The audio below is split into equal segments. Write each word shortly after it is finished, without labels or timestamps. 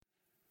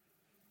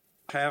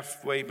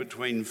halfway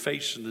between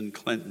Faison and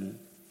Clinton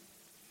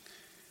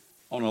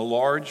on a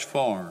large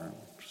farm.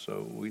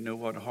 So we know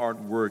what hard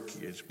work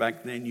is.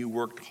 Back then you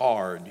worked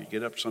hard. You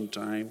get up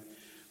sometime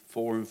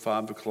 4 and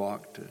 5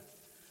 o'clock to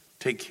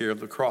take care of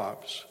the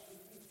crops.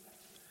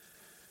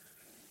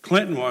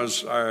 Clinton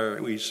was our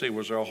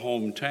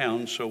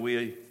hometown, so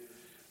we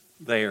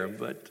there.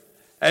 But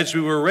as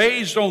we were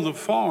raised on the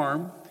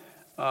farm,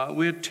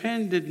 we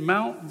attended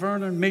Mount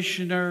Vernon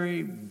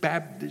Missionary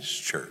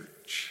Baptist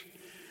Church.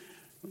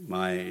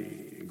 My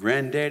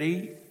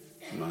granddaddy,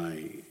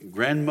 my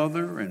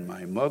grandmother, and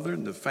my mother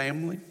and the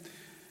family,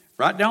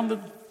 right down the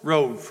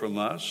road from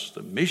us,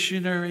 the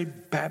Missionary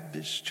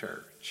Baptist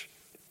Church.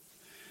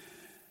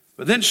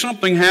 But then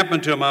something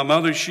happened to my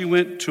mother. She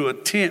went to a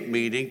tent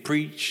meeting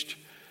preached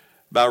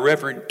by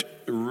Reverend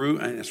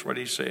and that's what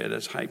he said,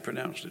 that's how he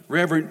pronounced it,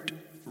 Reverend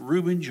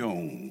Reuben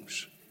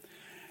Jones.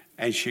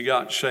 And she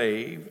got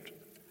saved,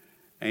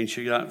 and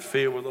she got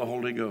filled with the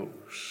Holy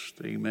Ghost.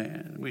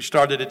 Amen. We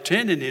started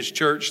attending his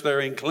church there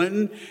in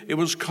Clinton. It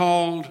was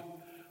called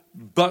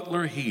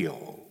Butler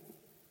Hill.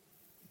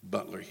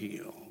 Butler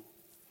Hill.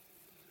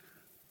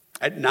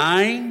 At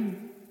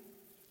 9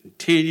 and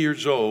 10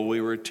 years old,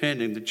 we were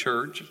attending the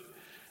church.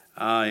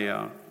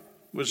 I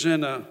was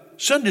in a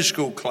Sunday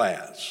school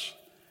class.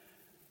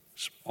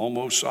 It's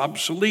almost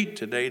obsolete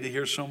today to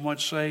hear someone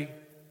say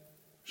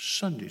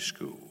Sunday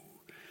school.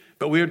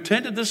 But we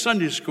attended the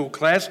Sunday school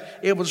class.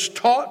 It was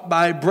taught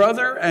by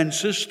Brother and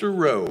Sister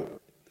Rowe.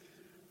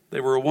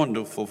 They were a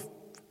wonderful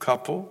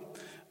couple.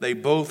 They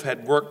both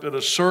had worked at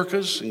a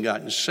circus and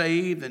gotten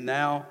saved, and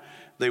now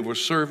they were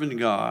serving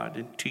God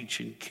and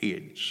teaching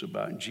kids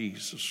about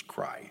Jesus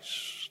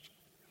Christ.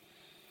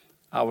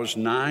 I was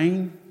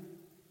 9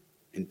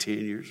 and 10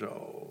 years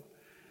old.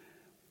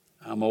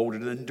 I'm older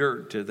than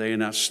dirt today,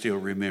 and I still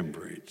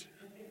remember it.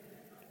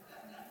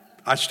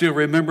 I still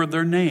remember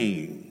their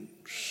names.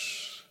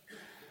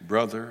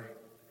 Brother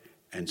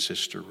and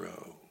Sister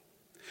Rowe.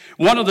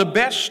 One of the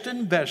best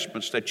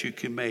investments that you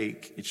can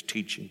make is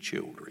teaching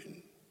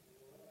children,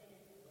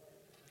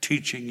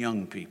 teaching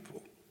young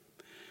people.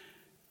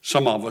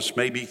 Some of us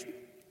maybe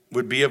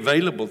would be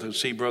available to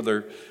see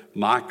Brother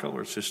Michael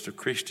or Sister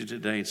Christy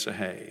today and say,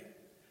 hey,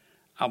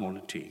 I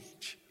want to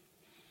teach.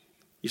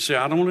 You say,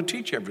 I don't want to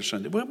teach every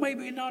Sunday. Well,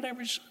 maybe not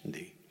every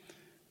Sunday,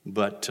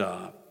 but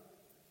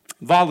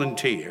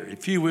volunteer.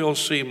 If you will,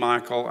 see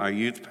Michael, our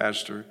youth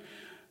pastor,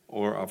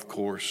 or, of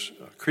course,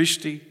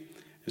 Christy,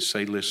 and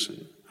say,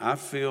 listen,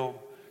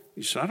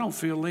 you say, I don't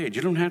feel led.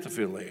 You don't have to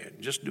feel led.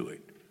 Just do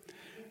it.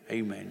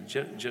 Amen.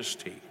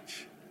 Just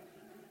teach.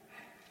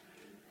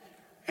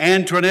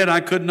 Antoinette,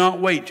 I could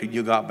not wait till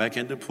you got back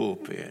in the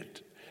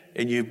pulpit.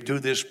 And you do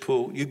this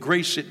you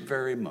grace it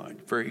very much,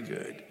 very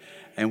good.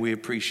 And we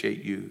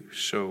appreciate you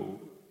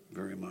so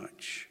very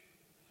much.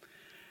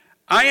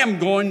 I am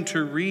going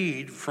to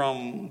read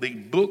from the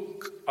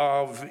book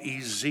of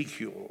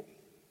Ezekiel.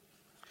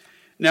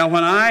 Now,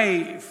 when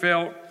I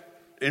felt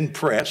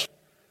impressed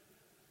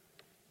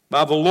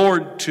by the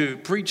Lord to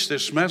preach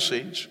this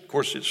message, of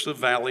course, it's the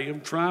Valley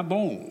of Dry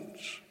Bones.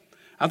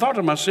 I thought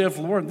to myself,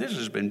 Lord, this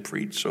has been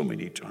preached so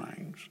many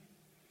times.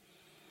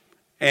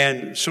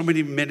 And so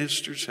many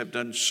ministers have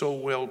done so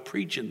well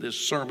preaching this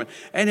sermon.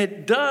 And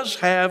it does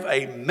have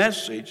a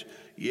message,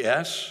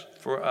 yes,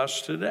 for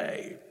us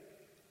today.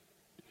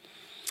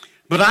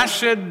 But I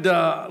said,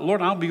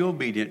 Lord, I'll be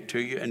obedient to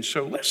you. And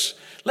so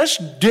let's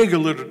dig a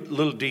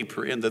little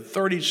deeper in the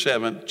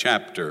 37th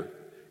chapter,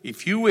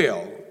 if you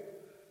will,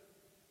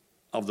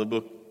 of the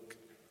book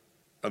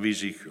of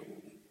Ezekiel.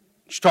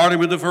 Starting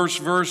with the first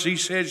verse, he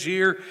says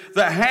here,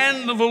 the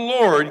hand of the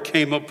Lord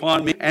came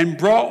upon me and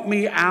brought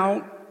me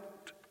out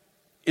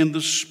in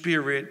the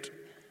spirit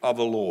of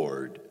the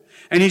Lord.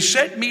 And he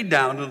set me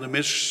down in the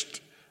midst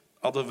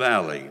of the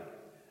valley,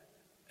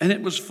 and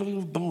it was full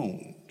of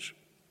bones.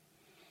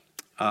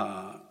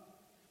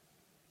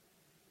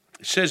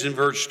 It says in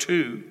verse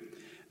 2,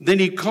 then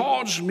he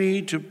caused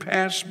me to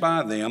pass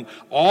by them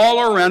all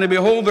around, and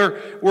behold,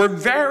 there were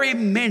very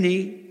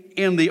many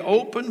in the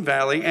open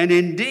valley, and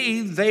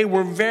indeed they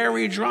were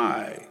very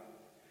dry.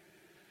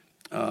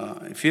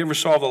 If you ever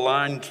saw The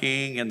Lion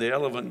King and the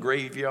elephant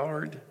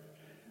graveyard,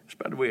 that's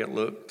about the way it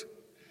looked.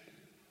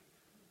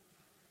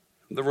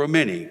 There were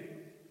many.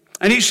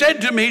 And he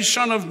said to me,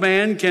 Son of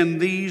man, can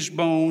these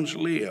bones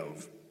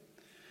live?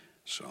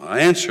 So I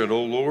answered,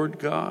 O Lord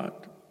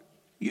God,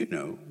 you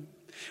know.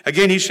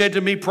 Again, he said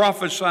to me,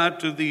 prophesy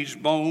to these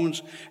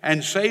bones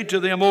and say to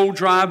them, O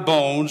dry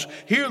bones,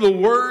 hear the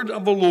word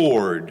of the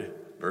Lord.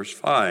 Verse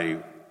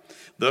 5,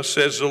 thus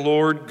says the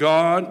Lord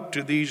God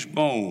to these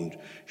bones,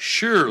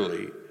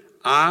 surely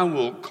I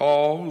will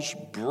cause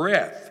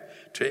breath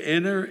to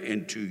enter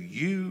into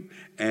you,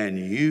 and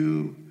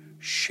you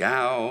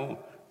shall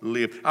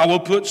live. I will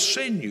put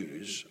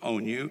sinews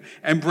on you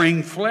and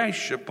bring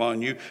flesh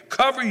upon you,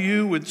 cover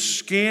you with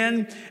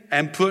skin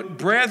and put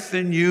breath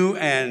in you,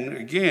 and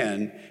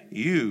again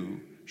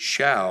you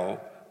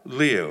shall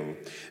live.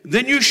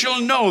 Then you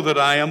shall know that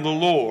I am the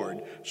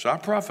Lord. So I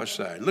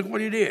prophesied. Look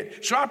what he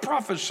did. So I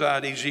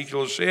prophesied,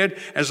 Ezekiel said,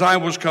 as I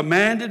was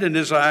commanded, and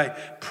as I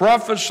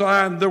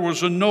prophesied, there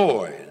was a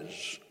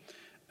noise,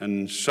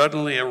 and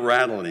suddenly a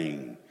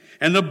rattling.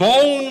 And the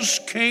bones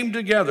came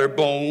together,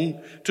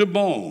 bone to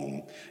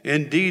bone.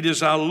 Indeed,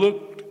 as I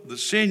looked, the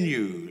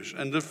sinews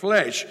and the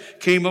flesh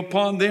came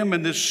upon them,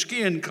 and the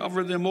skin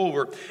covered them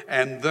over,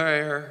 and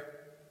there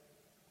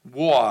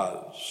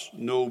was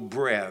no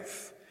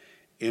breath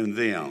in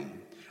them.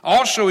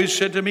 Also, he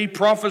said to me,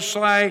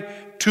 prophesy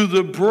to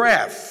the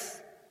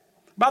breath.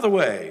 By the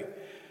way,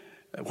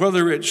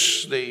 whether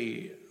it's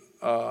the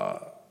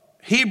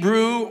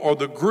Hebrew or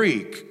the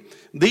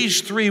Greek,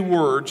 these three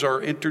words are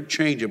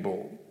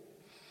interchangeable.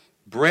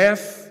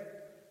 Breath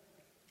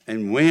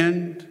and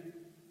wind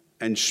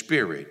and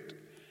spirit.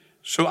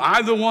 So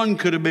either one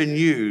could have been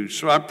used.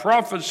 So I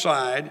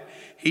prophesied,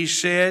 he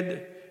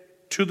said,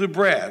 to the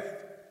breath.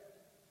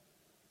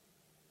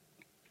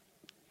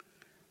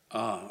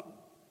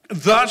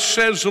 Thus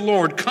says the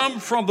Lord, come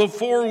from the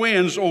four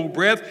winds, O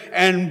breath,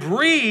 and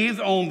breathe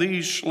on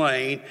these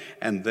slain,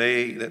 and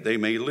that they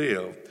may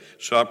live.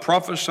 So I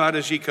prophesied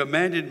as he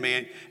commanded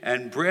me,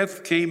 and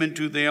breath came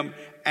into them,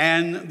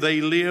 and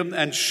they lived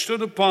and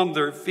stood upon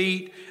their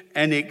feet,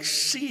 an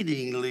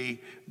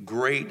exceedingly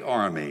great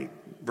army.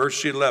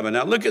 Verse 11.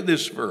 Now look at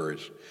this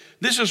verse.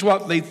 This is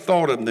what they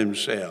thought of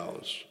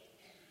themselves,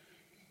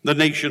 the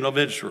nation of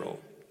Israel.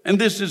 And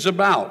this is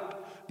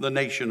about the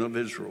nation of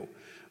Israel.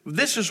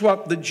 This is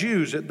what the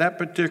Jews at that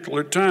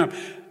particular time,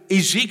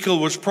 Ezekiel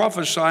was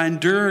prophesying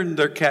during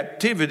their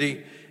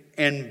captivity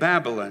in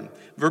Babylon.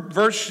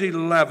 Verse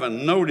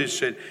 11,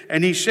 notice it.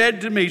 And he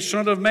said to me,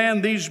 Son of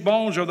man, these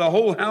bones are the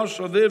whole house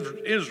of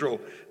Israel.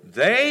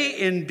 They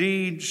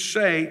indeed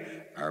say,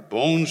 our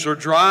bones are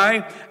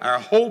dry, our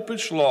hope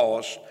is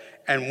lost,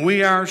 and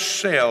we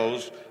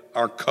ourselves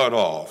are cut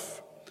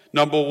off.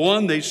 Number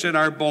one, they said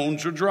our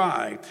bones are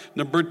dry.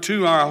 Number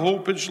two, our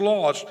hope is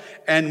lost,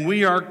 and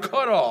we are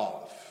cut off.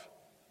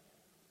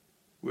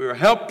 We're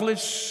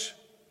helpless,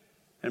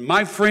 and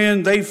my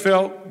friend, they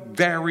felt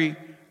very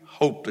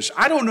hopeless.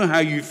 I don't know how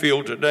you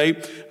feel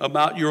today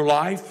about your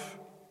life,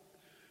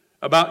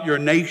 about your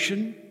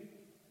nation,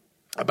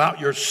 about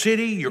your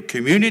city, your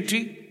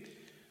community.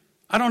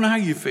 I don't know how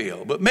you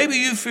feel, but maybe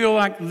you feel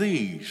like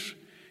these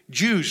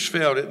Jews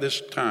felt at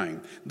this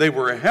time. They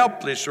were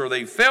helpless, or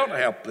they felt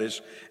helpless,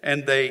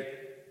 and they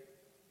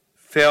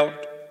felt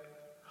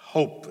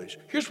hopeless.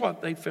 Here's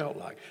what they felt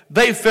like.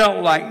 They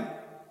felt like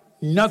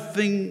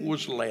nothing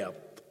was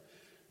left.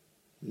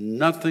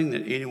 Nothing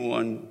that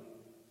anyone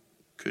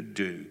could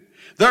do.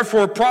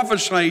 Therefore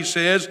prophesy, he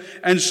says,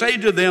 and say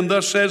to them,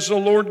 thus says the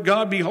Lord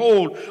God,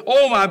 behold,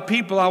 O my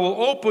people, I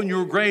will open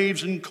your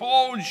graves and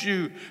cause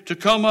you to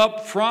come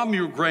up from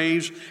your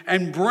graves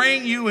and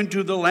bring you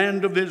into the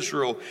land of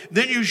Israel.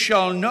 Then you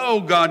shall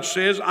know, God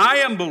says, I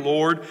am the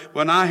Lord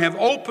when I have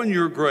opened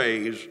your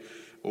graves,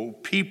 O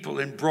people,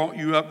 and brought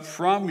you up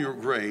from your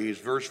graves.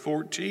 Verse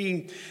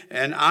 14,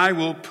 and I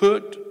will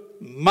put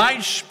my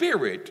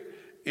spirit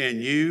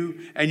in you,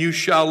 and you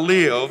shall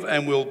live,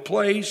 and I will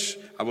place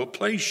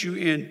you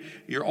in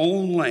your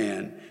own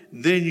land.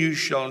 Then you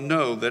shall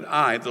know that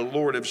I, the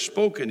Lord, have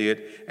spoken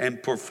it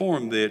and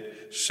performed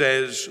it,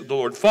 says the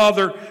Lord.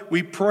 Father,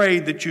 we pray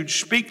that you'd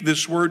speak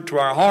this word to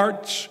our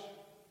hearts.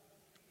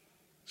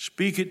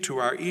 Speak it to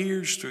our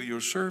ears through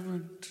your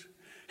servant.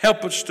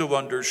 Help us to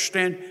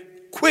understand.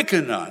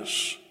 Quicken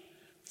us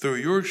through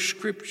your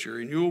scripture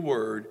and your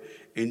word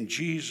in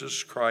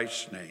Jesus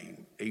Christ's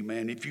name.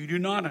 Amen. If you do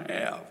not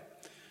have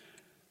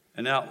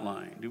an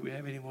outline, do we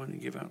have anyone to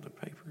give out the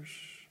papers?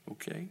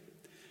 Okay.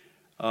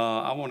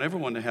 I want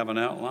everyone to have an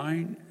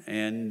outline,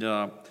 and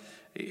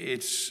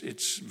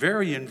it's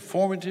very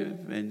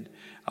informative, and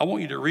I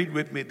want you to read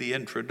with me the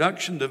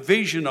introduction. The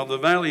vision of the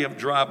valley of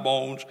dry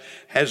bones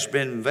has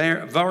been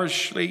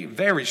variously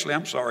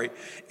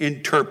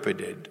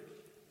interpreted.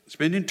 It's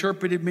been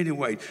interpreted many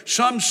ways.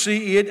 Some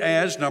see it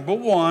as, number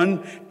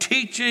one,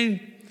 teaching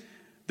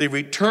the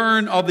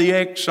return of the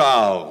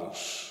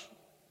exiles,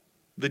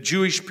 the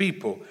Jewish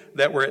people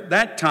that were at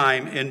that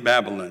time in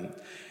Babylon.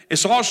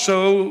 It's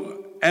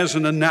also as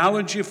an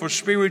analogy for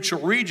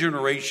spiritual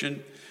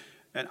regeneration,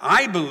 and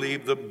I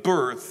believe the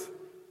birth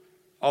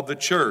of the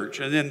church.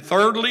 And then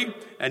thirdly,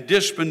 and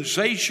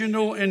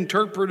dispensational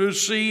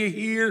interpreters see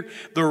here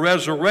the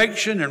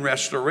resurrection and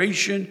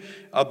restoration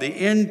of the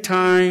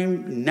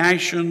end-time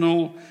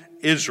national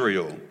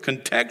Israel.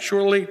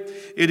 Contextually,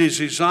 it is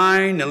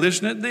designed, now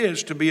listen to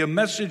this, to be a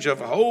message of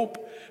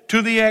hope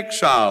to the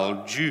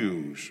exiled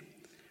Jews.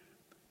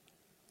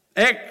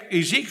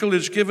 Ezekiel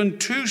is given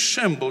two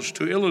symbols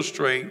to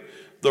illustrate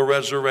the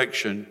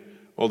resurrection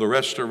or the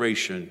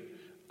restoration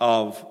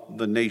of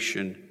the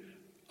nation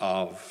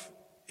of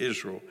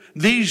Israel.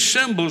 These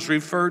symbols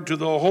refer to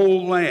the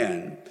whole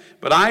land,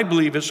 but I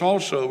believe it's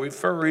also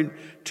referring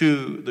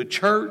to the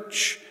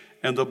church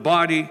and the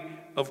body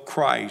of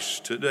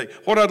Christ today.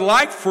 What I'd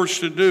like for us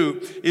to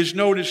do is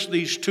notice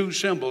these two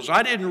symbols.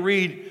 I didn't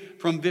read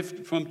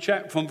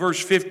from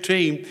verse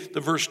 15 to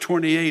verse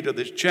 28 of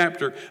this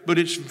chapter, but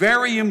it's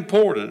very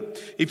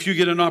important if you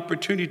get an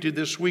opportunity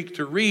this week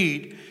to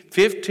read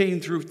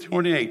 15 through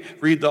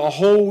 28. Read the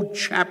whole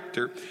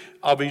chapter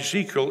of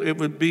Ezekiel. It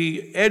would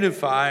be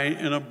edifying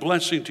and a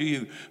blessing to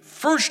you.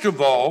 First of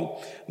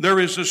all, there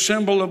is a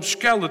symbol of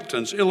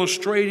skeletons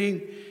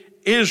illustrating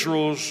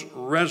Israel's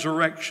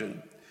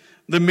resurrection.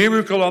 The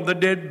miracle of the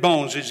dead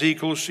bones.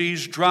 Ezekiel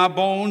sees dry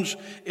bones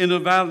in the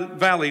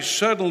valley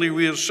suddenly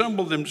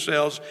reassemble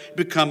themselves,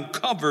 become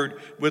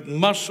covered with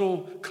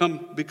muscle,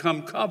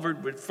 become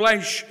covered with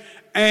flesh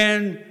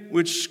and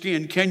with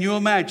skin. Can you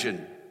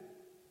imagine?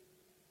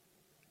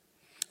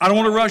 I don't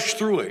want to rush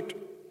through it.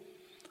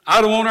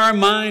 I don't want our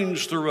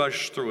minds to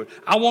rush through it.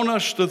 I want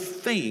us to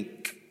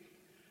think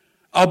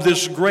of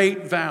this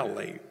great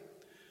valley,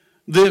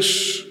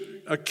 this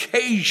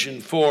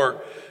occasion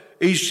for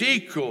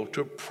Ezekiel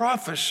to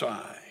prophesy,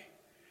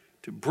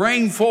 to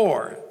bring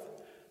forth,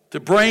 to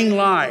bring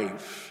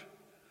life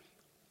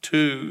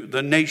to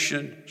the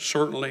nation,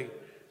 certainly,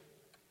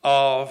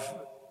 of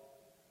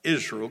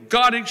Israel.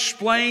 God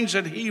explains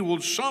that he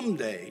will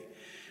someday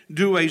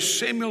do a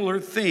similar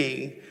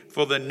thing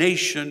for the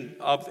nation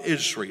of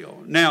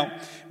Israel. Now,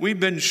 we've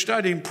been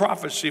studying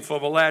prophecy for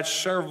the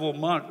last several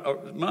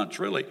months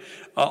really,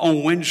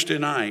 on Wednesday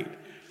night.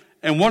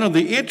 And one of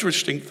the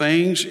interesting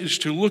things is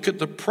to look at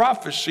the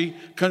prophecy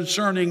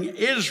concerning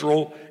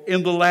Israel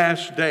in the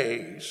last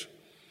days.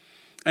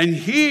 And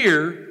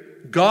here,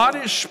 God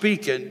is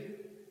speaking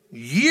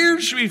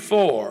years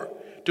before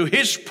to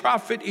his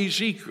prophet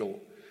Ezekiel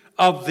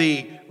of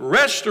the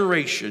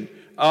restoration,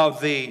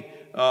 of the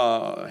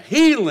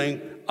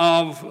healing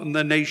of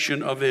the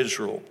nation of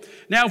Israel.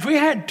 Now, if we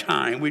had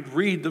time, we'd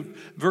read the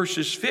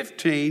verses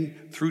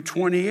 15 through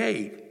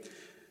 28.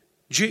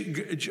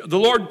 The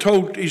Lord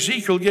told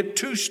Ezekiel, get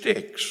 2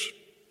 sticks.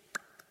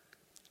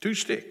 2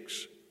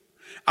 sticks.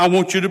 I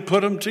want you to put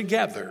them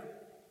together.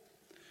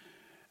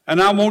 And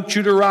I want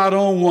you to write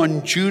on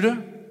one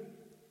Judah.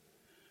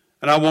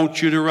 And I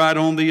want you to write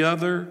on the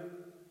other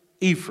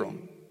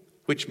Ephraim,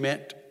 which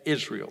meant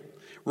Israel.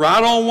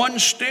 Write on one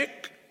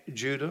stick,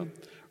 Judah.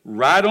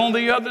 Write on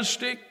the other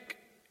stick,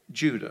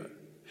 Judah.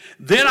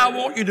 Then I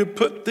want you to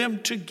put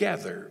them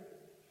together.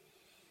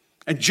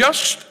 And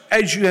just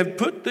as you have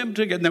put them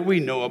together, now we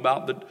know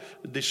about the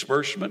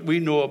disbursement, we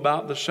know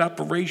about the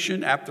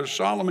separation after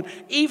Solomon.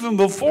 Even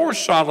before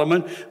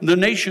Solomon, the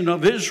nation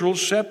of Israel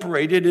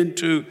separated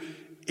into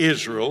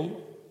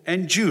Israel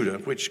and Judah,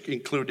 which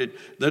included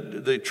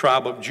the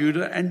tribe of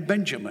Judah and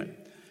Benjamin.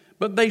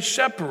 But they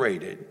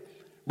separated.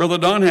 Brother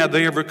Don, have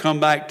they ever come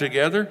back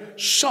together?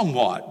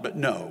 Somewhat, but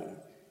no.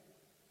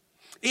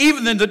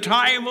 Even in the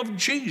time of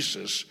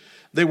Jesus,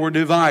 they were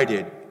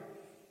divided.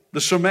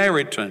 The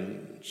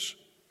Samaritans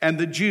and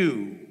the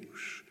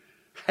Jews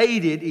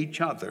hated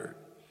each other.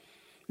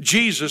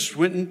 Jesus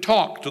went and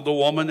talked to the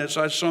woman, as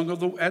I sung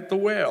at the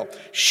well.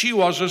 She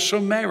was a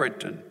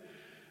Samaritan.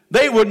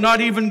 They would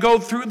not even go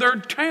through their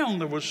town.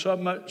 There was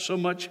so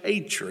much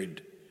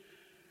hatred.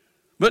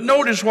 But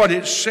notice what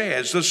it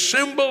says, the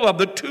symbol of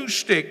the 2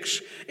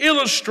 sticks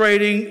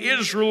illustrating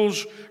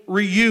Israel's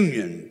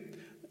reunion.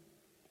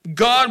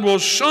 God will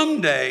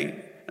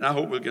someday, and I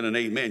hope we'll get an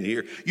amen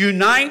here,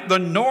 unite the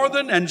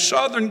northern and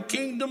southern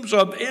kingdoms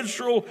of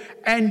Israel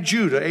and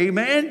Judah.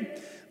 Amen?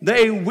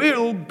 They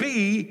will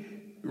be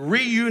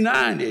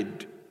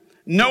reunited.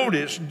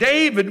 Notice,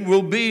 David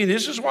will be, and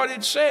this is what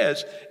it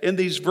says in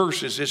these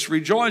verses, this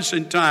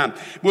rejoicing time,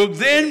 will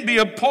then be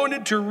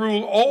appointed to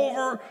rule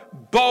over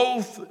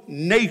both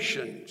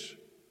nations.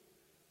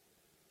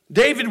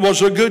 David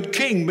was a good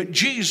king, but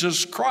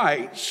Jesus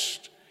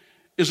Christ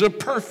is a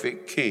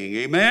perfect king.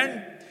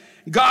 Amen?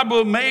 God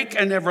will make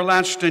an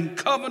everlasting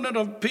covenant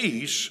of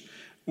peace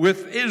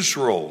with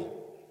Israel.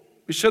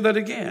 We said that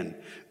again.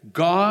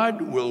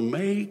 God will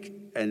make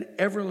an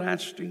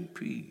everlasting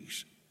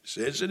peace.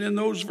 Says it in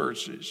those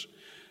verses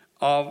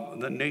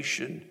of the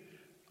nation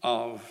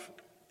of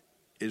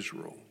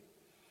Israel.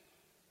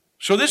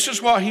 So this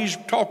is what he's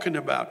talking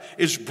about,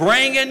 is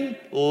bringing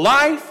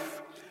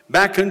life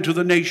back into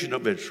the nation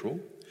of Israel,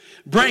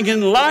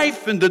 bringing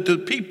life into the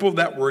people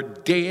that were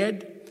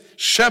dead,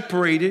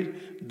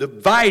 separated,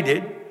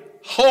 divided,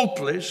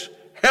 hopeless,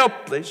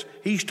 helpless.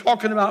 He's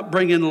talking about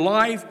bringing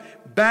life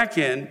back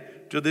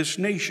into this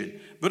nation.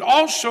 But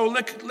also,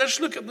 let's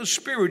look at the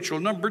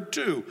spiritual, number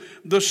 2,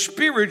 the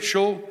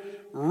spiritual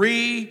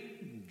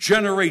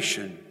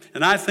regeneration.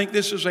 And I think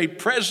this is a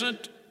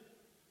present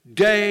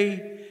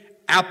day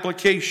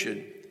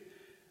application.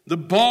 The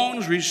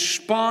bones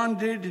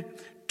responded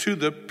to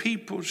the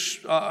people's,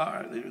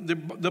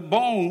 the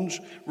bones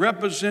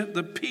represent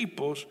the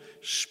people's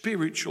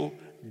spiritual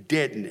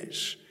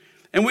deadness.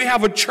 And we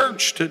have a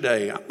church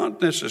today. I'm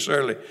not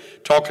necessarily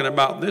talking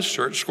about this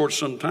church. Of course,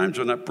 sometimes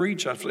when I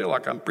preach, I feel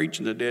like I'm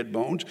preaching to dead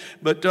bones.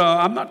 But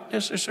I'm not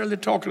necessarily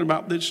talking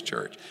about this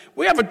church.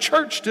 We have a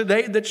church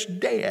today that's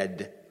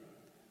dead.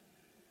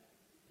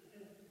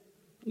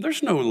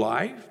 There's no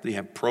life. They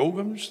have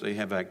programs. They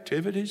have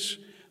activities.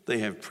 They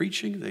have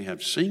preaching. They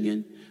have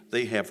singing.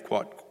 They have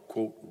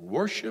quote,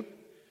 worship,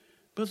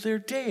 but they're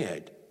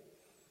dead.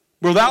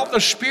 Without the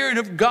Spirit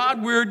of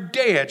God, we're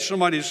dead.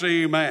 Somebody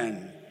say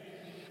amen.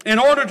 In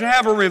order to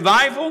have a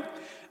revival,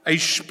 a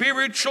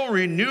spiritual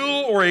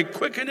renewal or a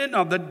quickening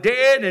of the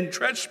dead in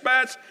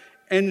trespass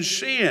and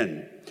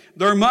sin,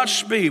 there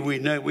must be, we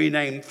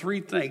name three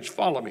things.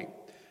 Follow me.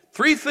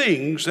 Three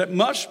things that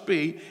must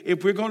be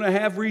if we're going to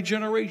have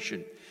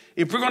regeneration.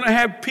 If we're going to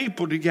have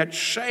people to get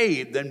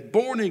saved and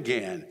born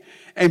again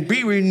and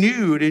be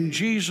renewed in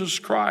Jesus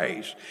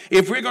Christ.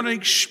 If we're going to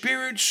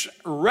experience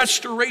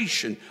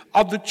restoration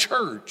of the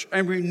church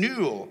and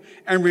renewal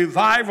and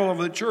revival of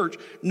the church.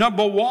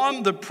 Number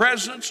one, the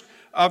presence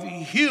of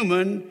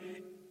human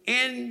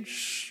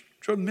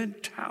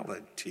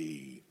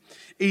instrumentality.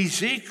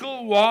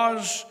 Ezekiel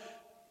was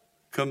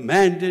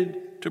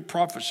commanded to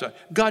prophesy.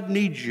 God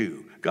needs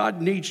you.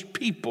 God needs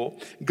people.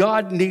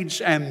 God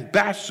needs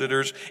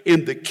ambassadors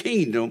in the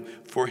kingdom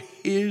for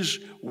his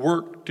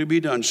work to be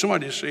done.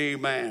 Somebody say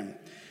amen.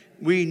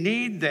 We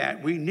need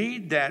that. We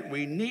need that.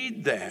 We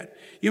need that.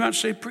 You might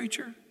say,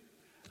 preacher,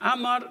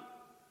 I'm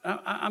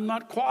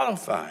not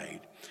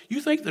qualified.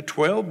 You think the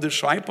 12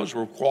 disciples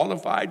were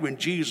qualified when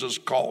Jesus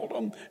called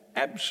them?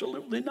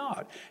 Absolutely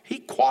not. He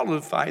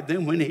qualified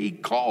them when he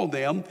called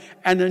them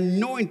and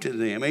anointed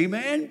them.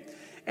 Amen?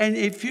 And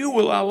if you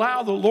will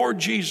allow the Lord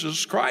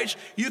Jesus Christ,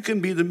 you can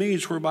be the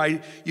means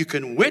whereby you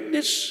can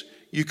witness,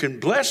 you can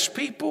bless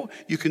people,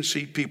 you can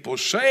see people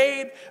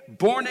saved,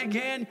 born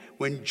again.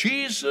 When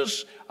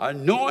Jesus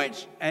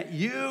anoints at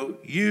you,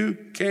 you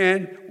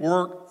can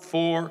work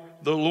for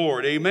the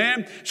Lord.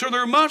 Amen? So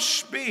there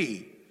must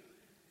be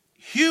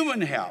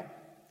human help.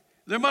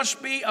 There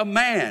must be a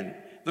man.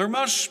 There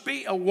must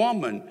be a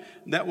woman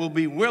that will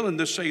be willing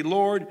to say,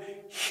 Lord,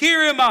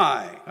 here am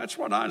I. That's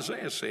what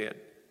Isaiah said.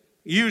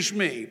 Use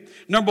me.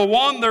 Number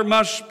one, there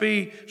must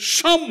be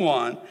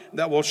someone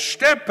that will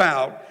step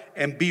out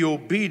and be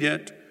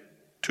obedient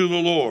to the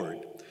Lord.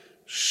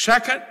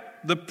 Second,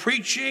 the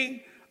preaching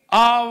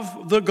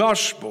of the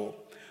gospel.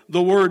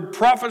 The word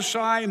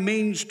prophesy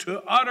means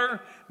to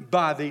utter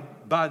by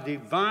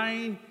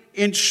divine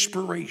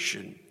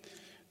inspiration.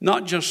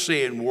 Not just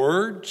saying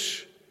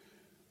words,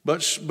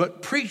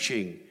 but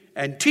preaching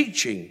and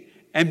teaching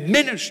and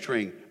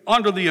ministering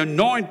under the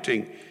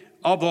anointing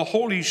of the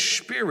Holy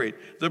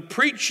Spirit, the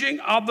preaching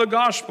of the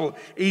gospel.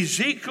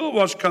 Ezekiel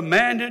was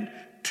commanded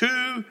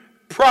to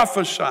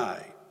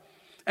prophesy.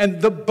 And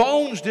the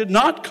bones did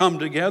not come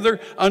together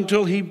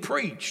until he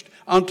preached,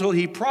 until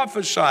he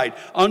prophesied,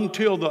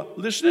 until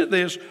listen to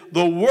this,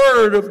 the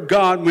word of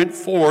God went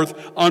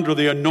forth under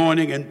the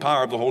anointing and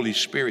power of the Holy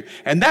Spirit.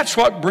 And that's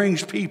what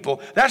brings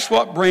people, that's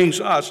what brings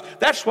us,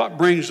 that's what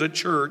brings the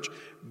church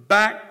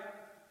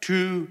back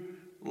to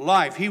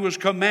life. He was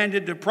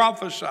commanded to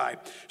prophesy.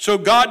 So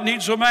God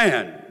needs a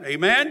man.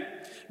 Amen?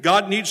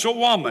 God needs a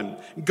woman.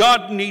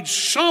 God needs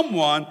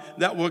someone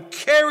that will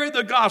carry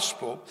the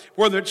gospel,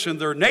 whether it's in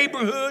their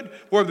neighborhood,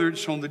 whether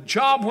it's on the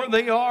job where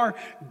they are.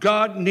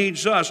 God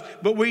needs us.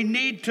 But we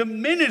need to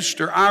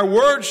minister. Our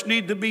words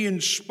need to be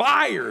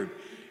inspired.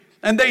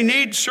 And they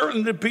need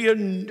certainly to be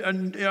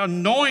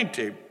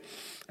anointed.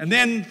 And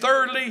then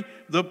thirdly,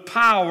 the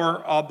power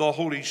of the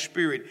Holy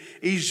Spirit.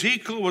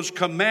 Ezekiel was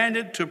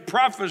commanded to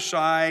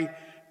prophesy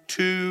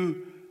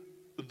to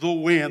the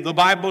wind. The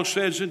Bible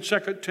says in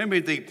 2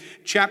 Timothy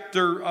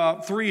chapter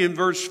 3 and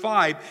verse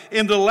 5,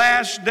 in the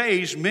last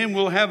days men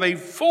will have a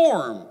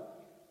form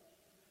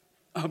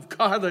of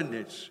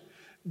godliness,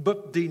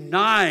 but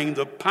denying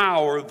the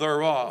power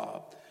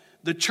thereof.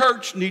 The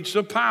church needs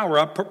the power.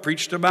 I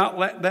preached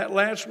about that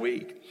last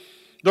week.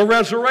 The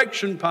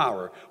resurrection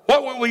power.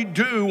 What will we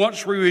do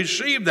once we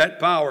receive that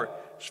power?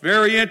 It's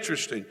very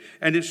interesting,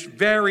 and it's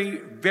very,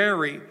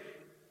 very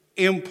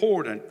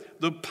important.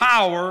 The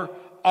power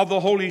of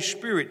the Holy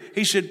Spirit.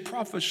 He said,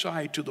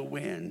 prophesy to the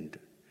wind.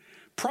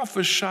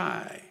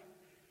 Prophesy.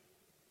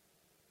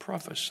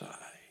 Prophesy.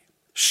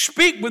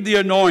 Speak with the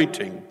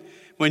anointing.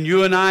 When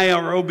you and I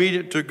are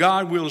obedient to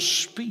God, we'll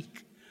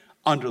speak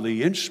under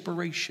the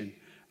inspiration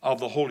of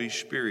the Holy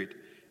Spirit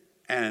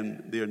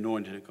and the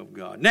anointing of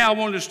God. Now I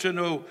want us to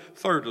know,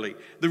 thirdly,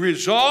 the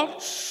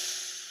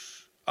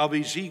results of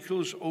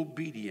Ezekiel's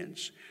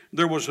obedience.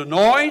 There was a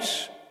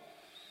noise,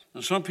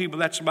 and some people,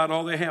 that's about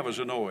all they have is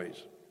a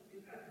noise.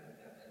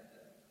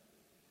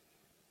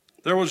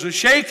 There was a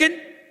shaking.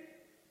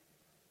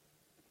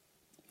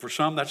 For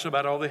some, that's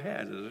about all they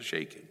had, is a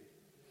shaking.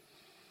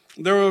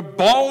 There were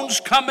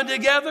bones coming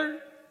together.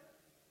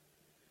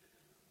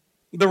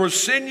 There were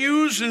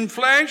sinews and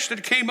flesh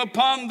that came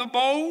upon the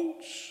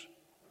bones.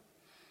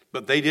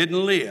 But they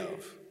didn't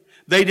live.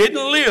 They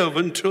didn't live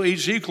until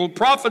Ezekiel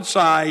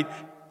prophesied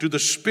to the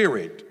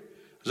Spirit.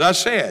 As I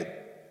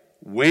said,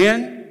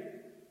 wind,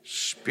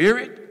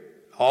 Spirit,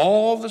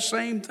 all the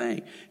same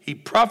thing. He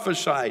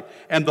prophesied,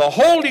 and the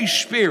Holy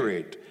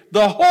Spirit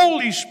The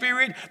Holy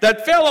Spirit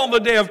that fell on the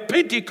day of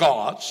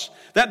Pentecost,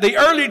 that the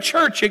early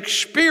church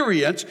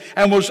experienced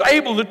and was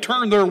able to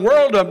turn their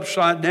world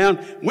upside down.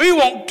 We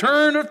won't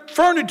turn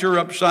furniture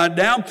upside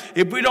down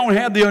if we don't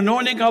have the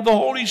anointing of the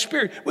Holy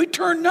Spirit. We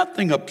turn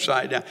nothing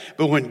upside down.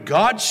 But when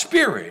God's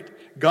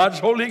Spirit, God's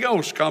Holy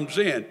Ghost comes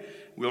in,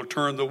 we'll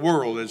turn the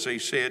world, as they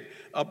said,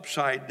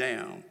 upside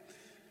down.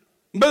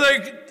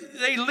 But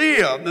they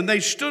lived and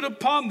they stood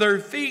upon their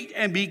feet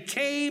and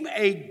became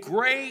a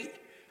great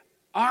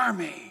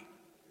army.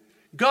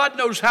 God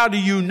knows how to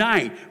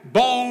unite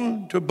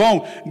bone to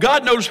bone.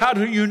 God knows how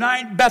to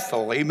unite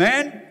Bethel.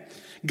 Amen.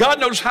 God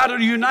knows how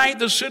to unite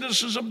the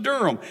citizens of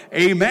Durham.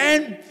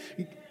 Amen.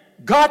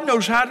 God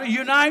knows how to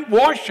unite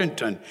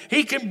Washington.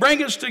 He can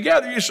bring us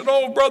together. You said,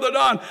 oh, Brother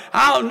Don,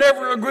 I'll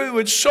never agree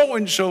with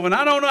so-and-so, and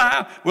I don't know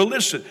how. Well,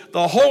 listen,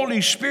 the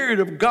Holy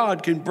Spirit of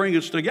God can bring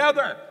us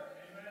together.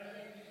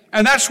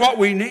 And that's what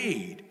we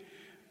need.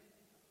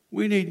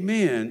 We need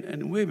men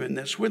and women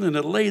that's willing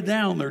to lay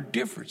down their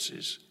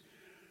differences.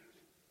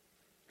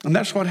 And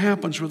that's what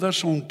happens with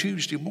us on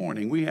Tuesday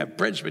morning. We have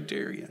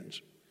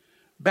Presbyterians,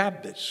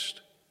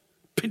 Baptists,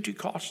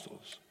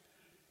 Pentecostals,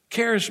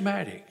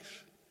 Charismatics,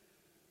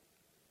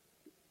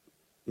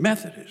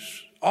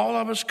 Methodists, all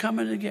of us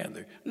coming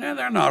together. Now,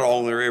 they're not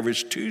all there every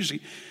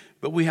Tuesday,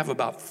 but we have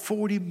about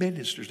 40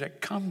 ministers that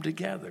come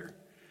together.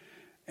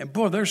 And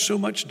boy, there's so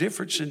much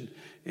difference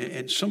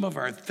in some of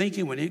our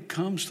thinking when it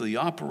comes to the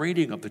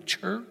operating of the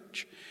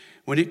church,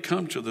 when it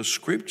comes to the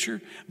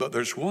Scripture. But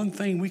there's one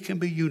thing we can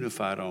be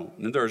unified on,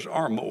 and there's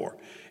more,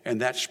 and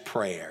that's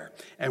prayer.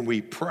 And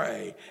we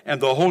pray,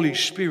 and the Holy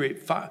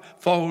Spirit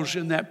falls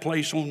in that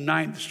place on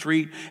 9th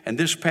Street. And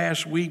this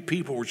past week,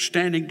 people were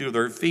standing to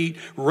their feet,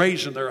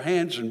 raising their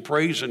hands and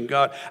praising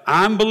God.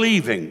 I'm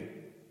believing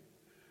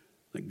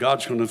that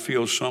God's going to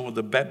fill some with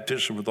the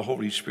baptism of the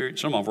Holy Spirit.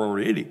 Some of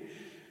already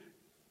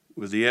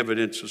with the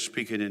evidence of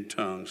speaking in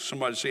tongues.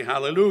 Somebody say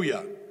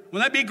hallelujah.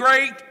 Wouldn't that be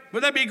great?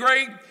 Wouldn't that be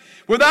great?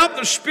 Without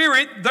the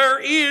Spirit, there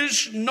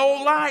is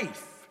no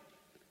life.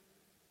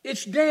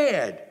 It's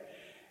dead.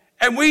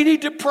 And we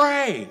need to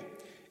pray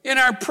in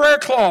our prayer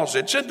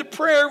closets, in the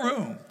prayer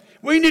room.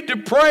 We need to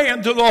pray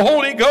until the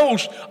Holy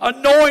Ghost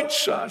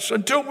anoints us,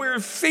 until we're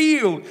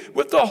filled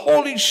with the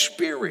Holy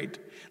Spirit.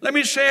 Let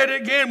me say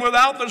it again.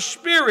 Without the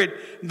Spirit,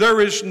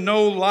 there is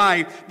no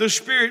life. The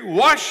Spirit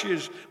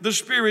washes, the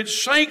Spirit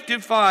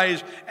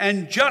sanctifies,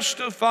 and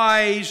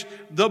justifies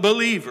the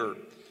believer.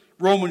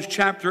 Romans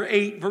chapter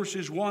 8,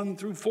 verses 1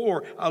 through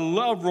 4. I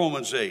love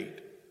Romans 8.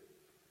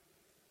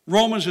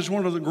 Romans is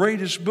one of the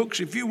greatest books.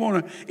 If you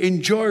want to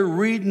enjoy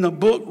reading a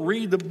book,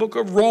 read the book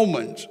of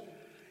Romans.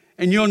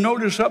 And you'll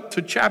notice up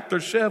to chapter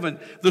 7,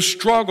 the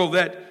struggle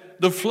that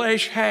the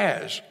flesh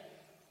has.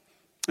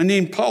 And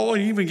then Paul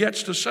even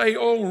gets to say,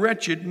 oh,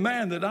 wretched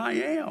man that I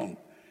am.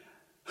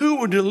 Who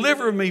will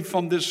deliver me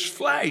from this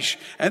flesh?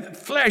 And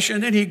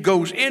then he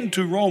goes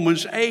into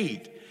Romans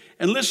 8.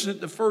 And listen to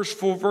the first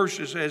 4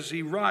 verses as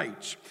he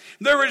writes.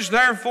 There is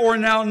therefore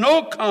now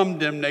no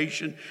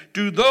condemnation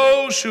to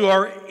those who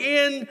are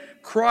in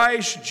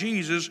Christ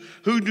Jesus,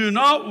 who do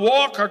not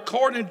walk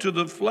according to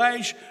the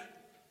flesh,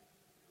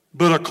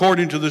 but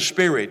according to the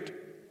Spirit.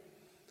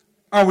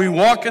 Are we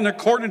walking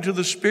according to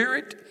the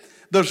Spirit?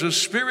 Does the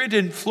Spirit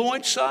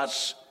influence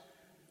us?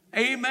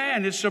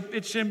 Amen.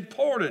 It's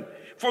important.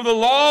 For the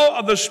law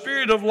of the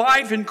Spirit of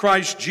life in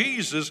Christ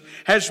Jesus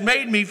has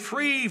made me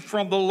free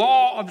from the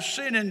law of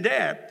sin and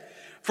death.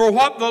 For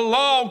what the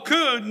law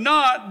could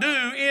not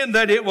do in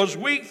that it was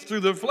weak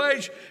through the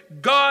flesh,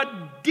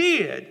 God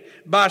did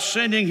by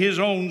sending his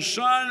own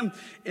Son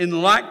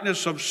in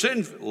likeness of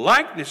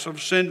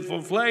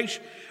sinful flesh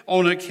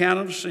on account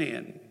of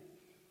sin.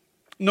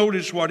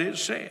 Notice what it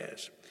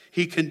says.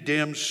 He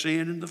condemns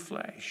sin in the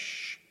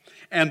flesh,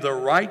 and the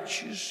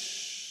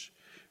righteous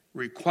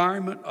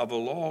requirement of the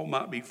law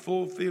might be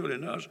fulfilled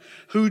in us,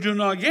 who do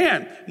not,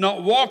 again,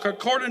 not walk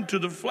according to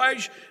the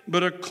flesh,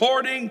 but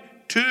according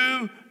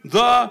to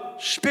the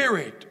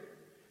Spirit.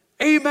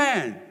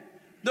 Amen.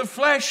 The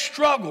flesh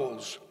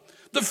struggles.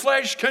 The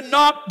flesh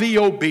cannot be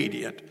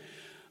obedient.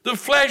 The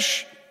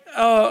flesh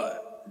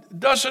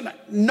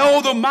doesn't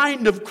know the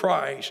mind of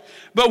Christ.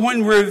 But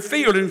when we're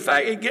filled, in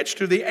fact, it gets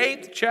to the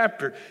 8th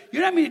chapter. You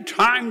know how many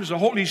times the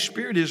Holy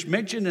Spirit is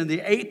mentioned in the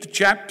 8th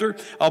chapter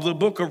of the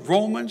book of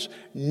Romans?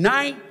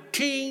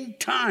 19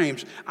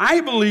 times.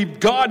 I believe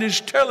God is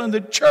telling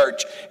the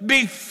church,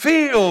 be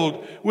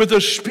filled with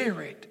the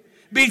Spirit.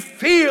 Be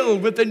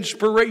filled with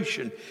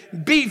inspiration.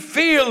 Be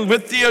filled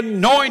with the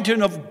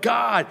anointing of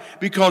God,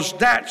 because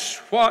that's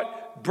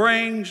what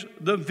brings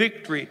the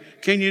victory.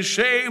 Can you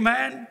say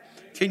amen?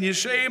 Can you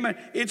say amen?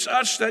 It's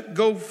us that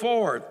go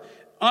forth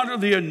under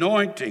the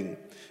anointing.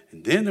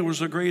 And then there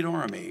was a great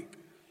army.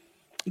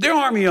 The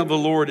army of the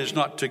Lord is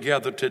not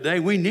together today.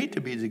 We need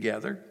to be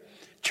together.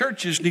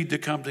 Churches need to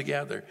come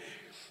together.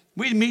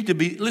 We need to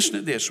be, listen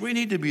to this, we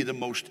need to be the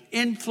most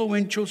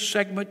influential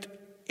segment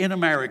in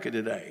America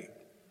today.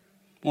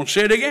 I won't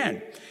say it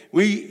again.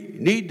 We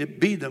need to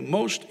be the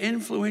most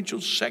influential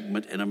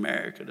segment in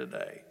America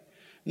today.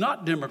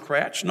 Not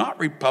Democrats, not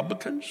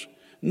Republicans,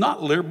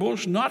 not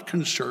liberals, not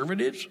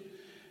conservatives.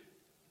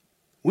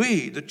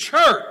 We, the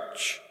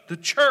church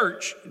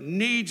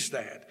needs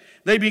that.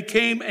 They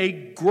became a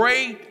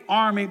great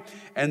army,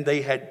 and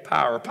they had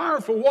power.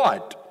 Power for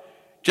what?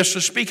 Just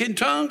to speak in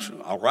tongues?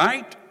 All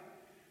right.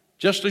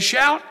 Just to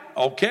shout?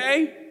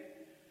 Okay.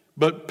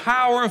 But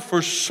power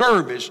for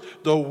service,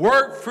 the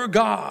work for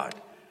God,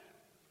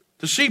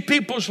 to see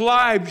people's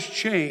lives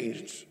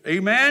changed.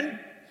 Amen?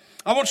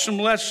 I want some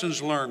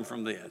lessons learned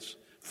from this.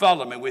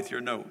 Follow me with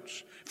your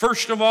notes.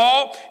 First of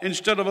all,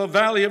 instead of a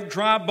valley of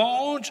dry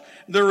bones,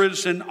 there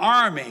is an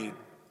army,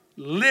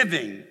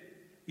 living,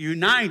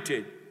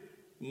 united,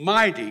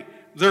 mighty.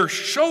 There are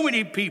so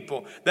many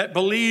people that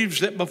believes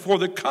that before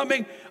the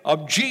coming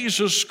of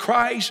Jesus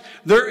Christ,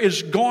 there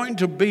is going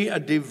to be a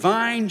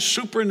divine,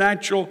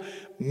 supernatural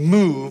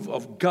move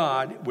of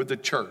God with the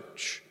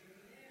church.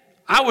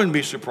 I wouldn't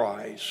be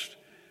surprised.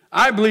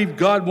 I believe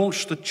God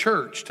wants the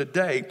church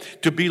today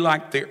to be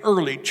like the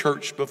early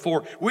church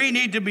before. We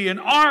need to be an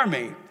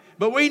army,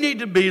 but we need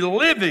to be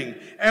living,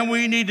 and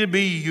we need to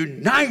be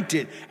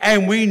united,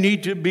 and we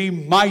need to be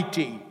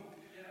mighty.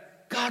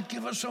 God,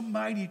 give us a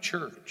mighty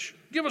church.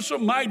 Give us a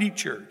mighty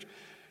church.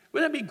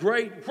 Wouldn't that be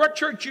great? What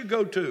church you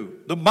go to?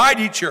 The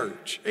mighty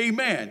church.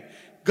 Amen.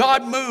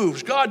 God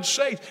moves. God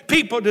saves.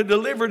 People to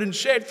delivered and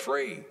set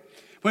free.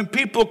 When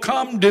people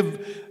come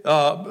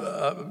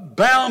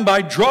bound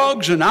by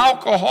drugs and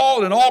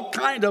alcohol and all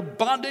kind of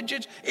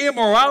bondages,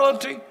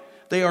 immorality,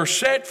 they are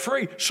set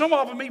free. Some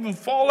of them even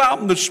fall out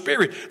in the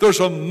spirit. There's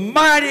a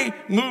mighty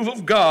move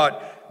of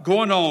God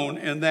going on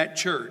in that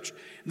church.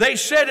 They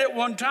said at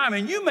one time,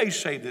 and you may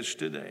say this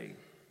today,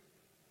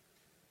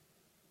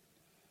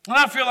 and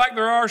I feel like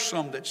there are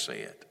some that say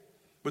it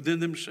within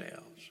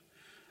themselves,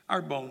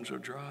 our bones are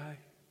dry.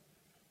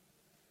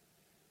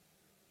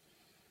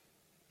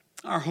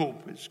 Our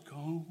hope is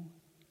gone.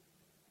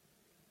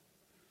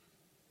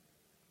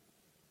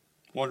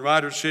 One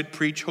writer said,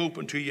 preach hope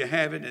until you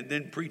have it, and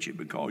then preach it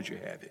because you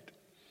have it.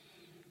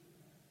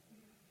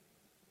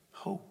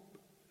 Hope.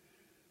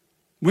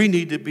 We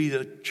need to be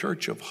the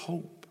church of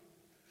hope.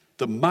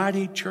 The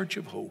mighty church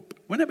of hope.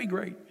 Wouldn't that be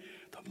great?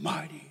 The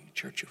mighty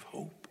church of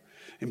hope.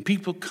 And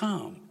people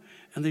come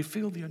and they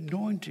feel the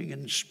anointing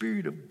and the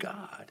Spirit of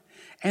God,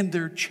 and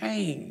they're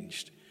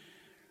changed.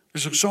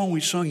 There's a song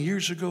we sung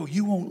years ago,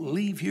 you won't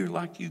leave here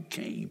like you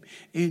came,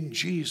 in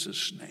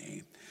Jesus'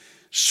 name.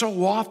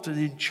 So often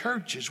in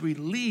churches we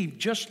leave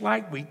just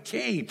like we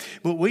came,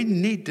 but we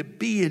need to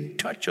be in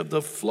touch of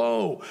the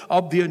flow,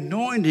 of the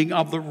anointing,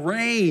 of the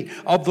rain,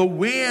 of the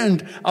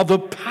wind, of the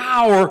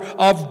power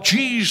of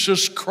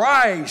Jesus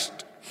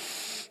Christ.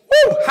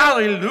 Woo,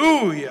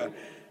 hallelujah.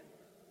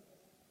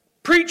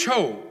 Preach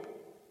hope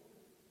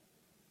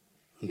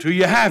until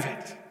you have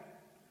it.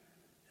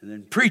 And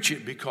then preach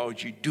it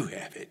because you do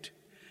have it.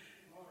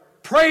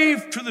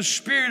 Pray to the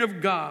Spirit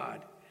of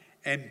God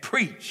and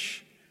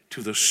preach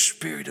to the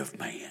spirit of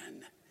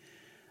man.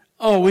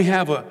 Oh, we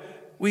have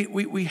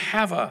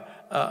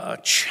a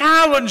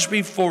challenge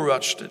before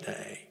us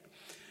today.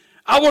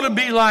 I want to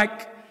be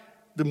like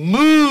the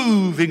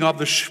moving of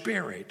the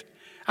Spirit.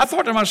 I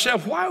thought to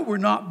myself, why were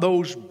not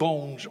those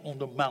bones on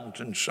the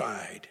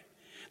mountainside?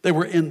 They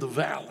were in the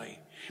valley.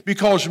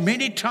 Because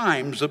many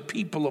times the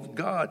people of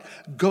God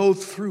go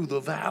through the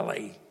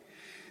valley.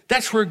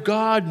 That's where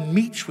God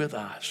meets with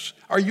us.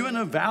 Are you in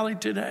a valley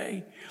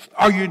today?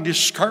 Are you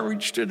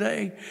discouraged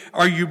today?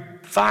 Are you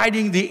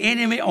fighting the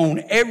enemy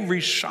on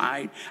every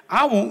side?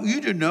 I want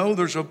you to know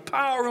there's a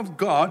power of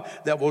God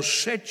that will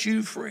set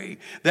you free,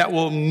 that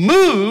will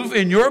move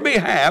in your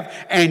behalf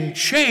and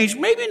change,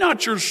 maybe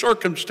not your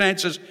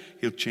circumstances,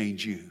 He'll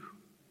change you.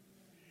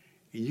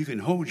 And you can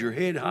hold your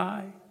head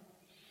high,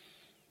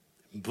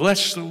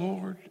 bless the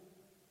Lord,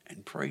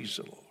 and praise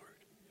the Lord.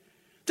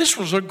 This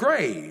was a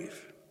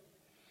grave.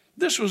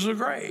 This was a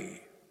grave.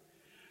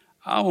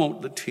 I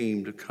want the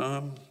team to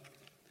come,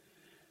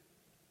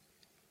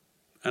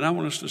 and I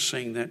want us to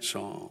sing that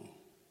song.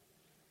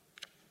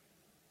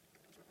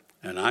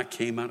 And I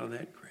came out of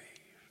that grave.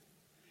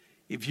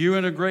 If you're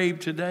in a grave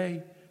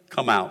today,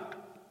 come out.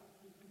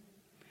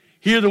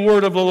 Hear the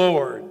word of the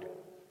Lord.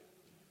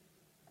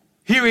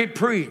 Hear it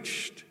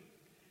preached.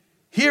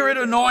 Hear it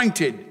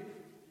anointed.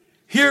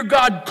 Hear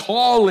God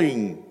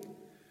calling.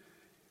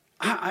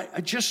 I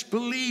just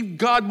believe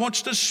God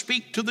wants to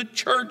speak to the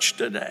church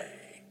today.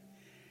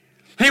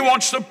 He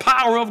wants the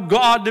power of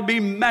God to be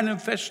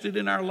manifested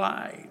in our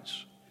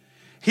lives.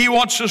 He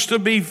wants us to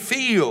be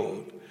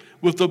filled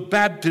with the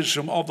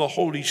baptism of the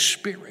Holy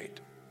Spirit.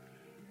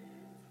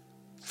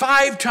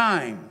 5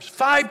 times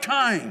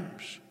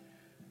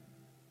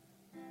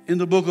in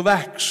the book of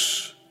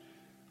Acts,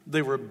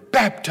 they were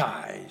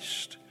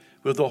baptized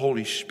with the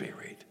Holy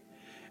Spirit.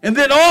 And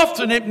then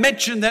often it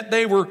mentioned that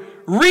they were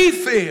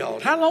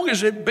refilled. How long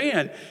has it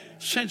been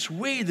since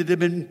we that have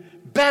been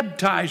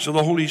baptized with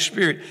the Holy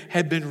Spirit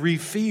have been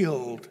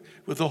refilled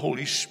with the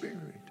Holy Spirit?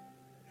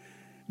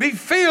 Be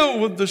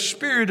filled with the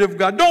Spirit of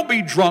God. Don't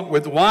be drunk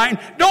with wine.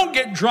 Don't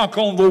get drunk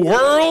on the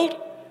world.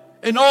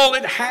 and all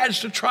it has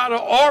to try to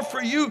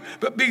offer you,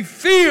 but be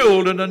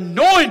filled and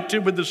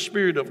anointed with the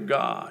Spirit of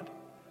God.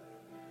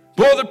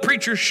 Boy, the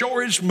preacher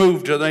sure is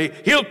moved today.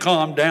 He'll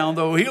calm down,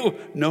 though.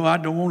 No, I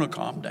don't want to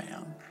calm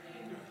down.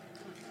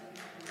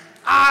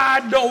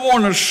 I don't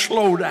want to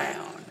slow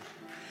down.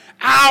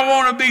 I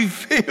want to be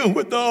filled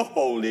with the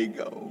Holy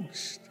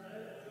Ghost.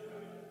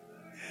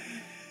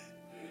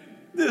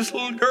 This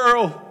little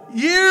girl,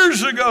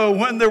 years ago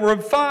when there were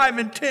 5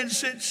 and 10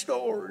 cent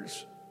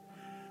stores,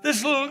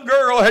 this little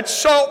girl had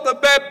sought the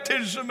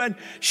baptism and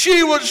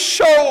she was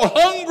so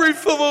hungry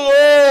for the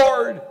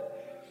Lord.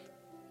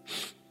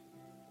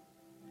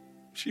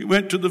 She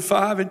went to the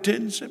 5 and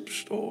 10 cent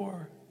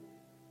store.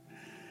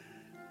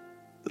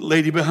 The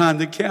lady behind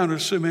the counter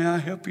said, "May I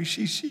help you?"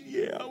 She said,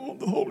 "Yeah, I want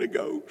the Holy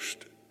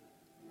Ghost."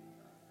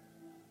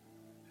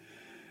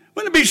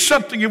 Wouldn't it be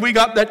something if we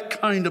got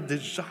that kind of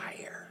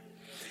desire,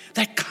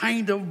 that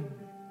kind of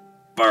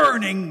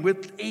burning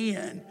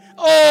within?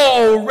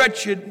 Oh,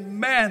 wretched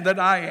man that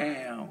I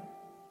am.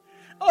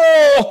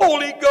 Oh,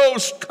 Holy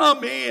Ghost,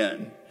 come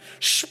in.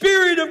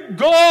 Spirit of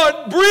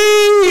God,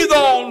 breathe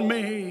on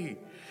me.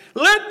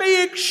 Let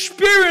me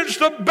experience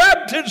the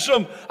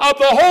baptism of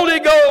the Holy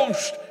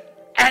Ghost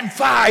and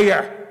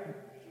fire.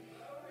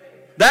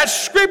 That's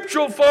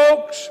scriptural,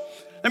 folks.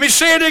 Let me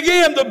say it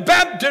again. The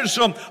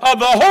baptism of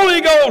the Holy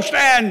Ghost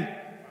and,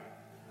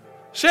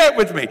 say it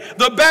with me,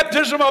 the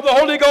baptism of the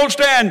Holy Ghost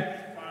and,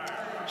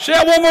 say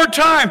it one more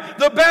time,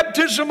 the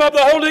baptism of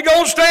the Holy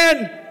Ghost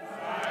and,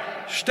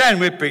 stand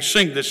with me,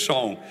 sing this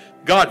song.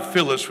 God,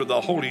 fill us with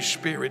the Holy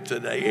Spirit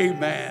today.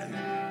 Amen.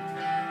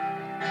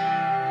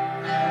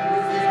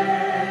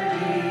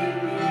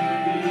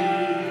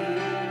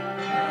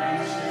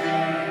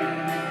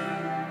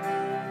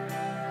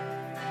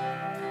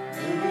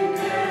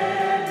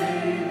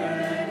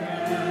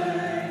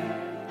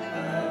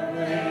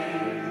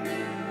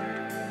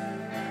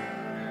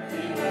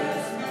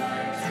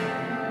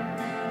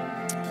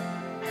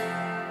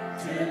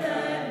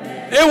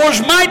 It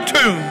was my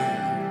tomb.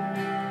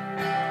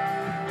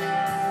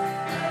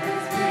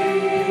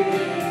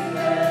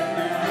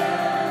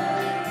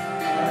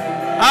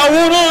 I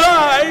want a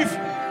life.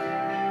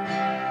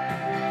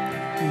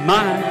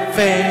 My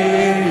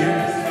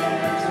failure.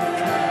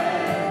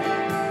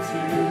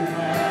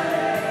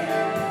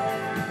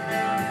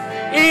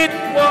 It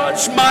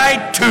was my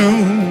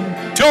tomb.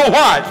 Till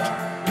what?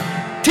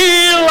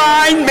 Till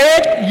I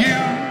met you.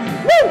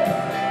 Woo!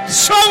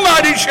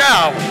 Somebody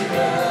shout.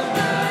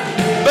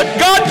 But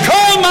God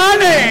called my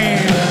name.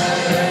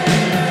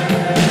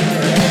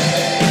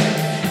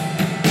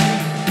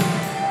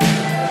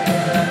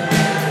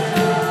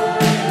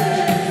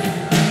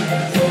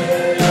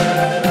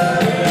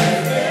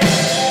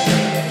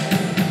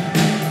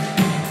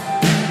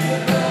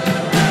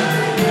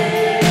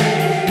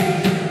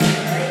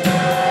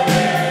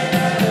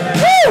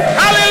 Woo!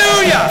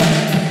 Hallelujah!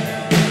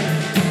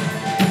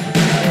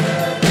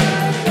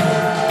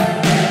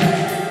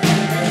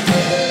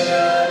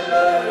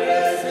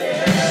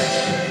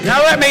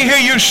 Now let me hear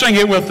you sing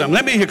it with them.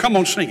 Let me hear. Come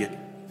on, sing it.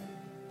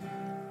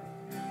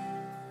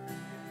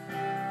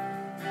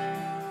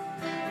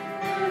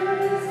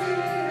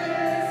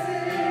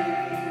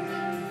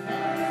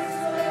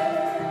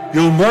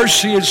 Your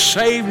mercy has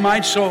saved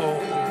my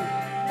soul.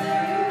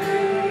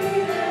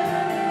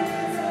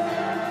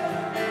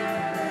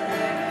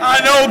 I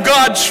know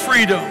God's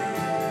freedom.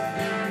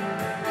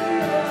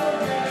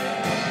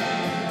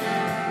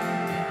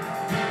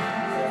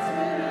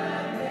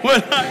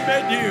 When I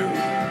met you.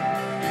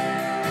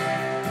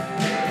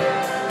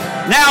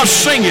 Now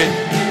sing it.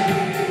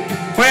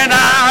 When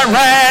I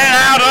ran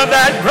out of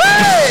that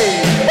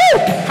grave. Woo!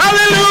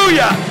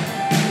 Hallelujah.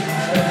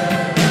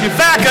 If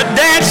I could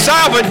dance,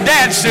 I would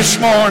dance this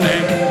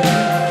morning.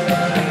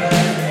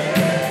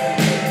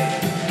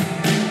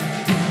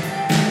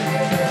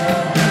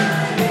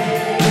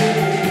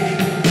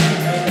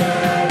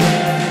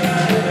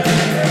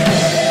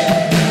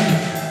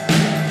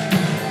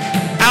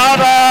 Out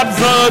of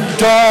the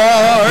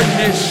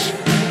darkness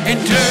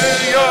into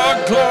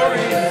your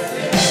glory.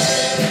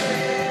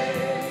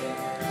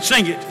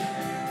 Sing it.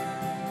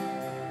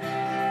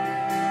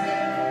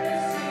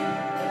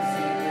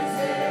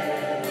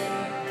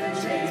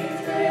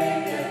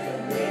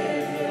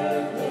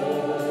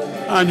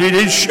 I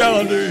needed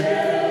shelter.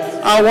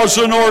 I was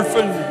an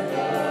orphan.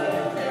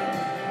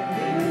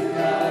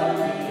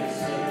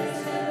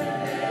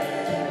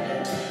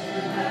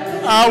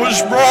 I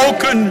was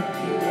broken.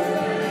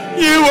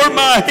 You were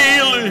my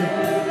healing.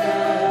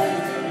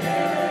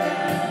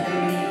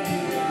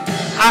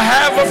 I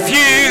have a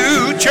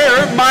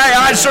future. My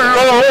eyes are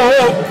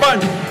open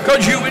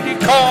because you when you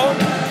call.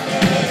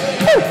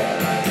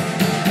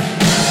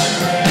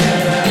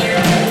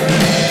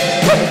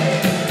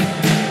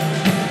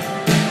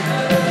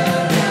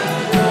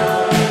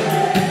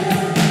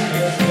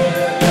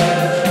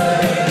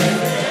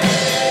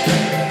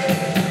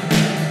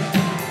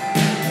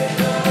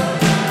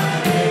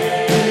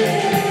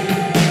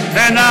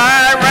 And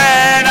I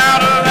ran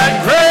out of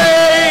that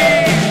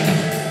grave.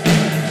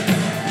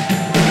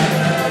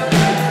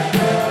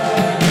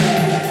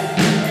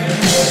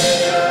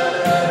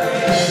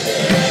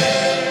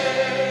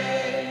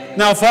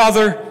 Now,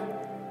 Father,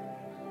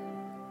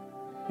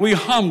 we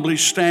humbly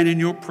stand in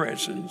your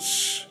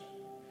presence.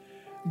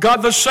 God,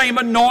 the same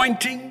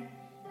anointing,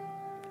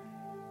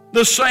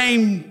 the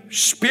same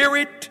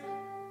Spirit,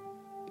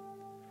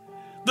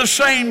 the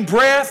same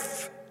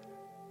breath,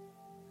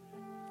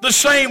 the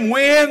same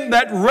wind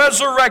that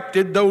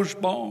resurrected those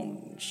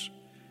bones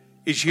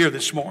is here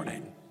this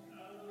morning.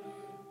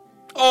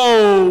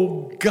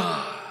 Oh,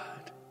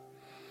 God.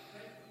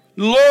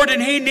 Lord,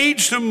 and He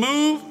needs to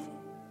move.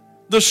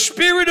 The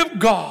Spirit of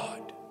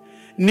God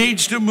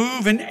needs to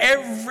move in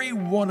every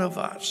one of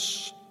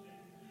us,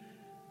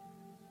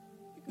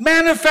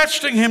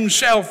 manifesting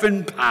Himself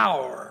in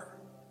power,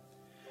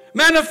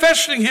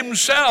 manifesting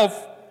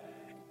Himself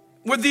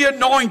with the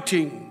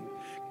anointing.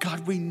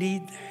 God, we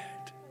need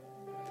that.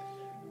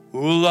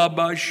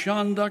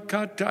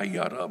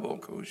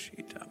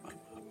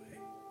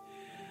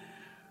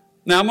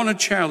 Now, I'm going to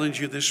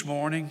challenge you this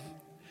morning.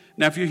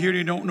 Now, if you're here and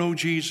you don't know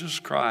Jesus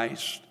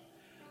Christ,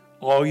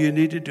 all you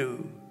need to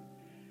do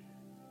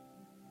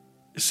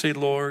is say,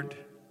 Lord,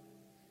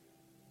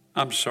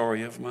 I'm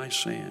sorry of my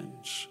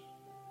sins.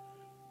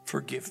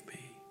 Forgive me.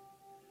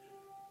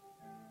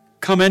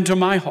 Come into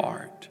my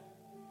heart.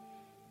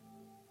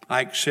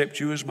 I accept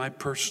you as my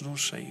personal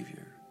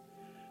Savior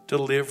to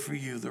live for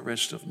you the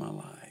rest of my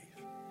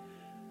life.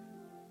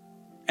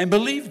 And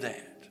believe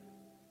that.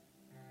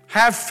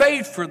 Have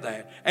faith for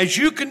that. As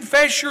you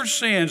confess your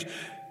sins,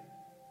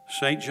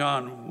 St.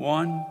 John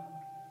 1,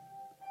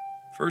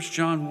 1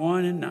 John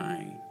 1 and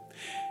 9.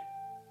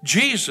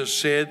 Jesus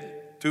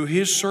said through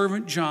his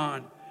servant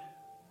John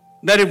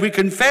that if we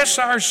confess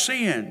our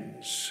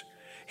sins,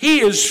 He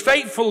is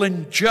faithful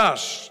and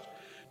just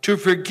to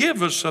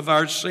forgive us of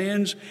our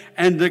sins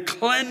and to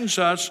cleanse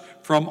us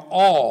from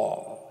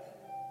all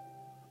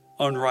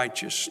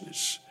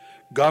unrighteousness.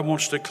 God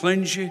wants to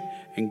cleanse you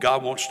and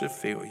God wants to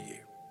fill you.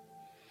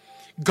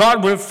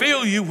 God will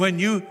fill you when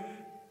you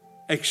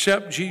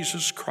accept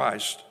Jesus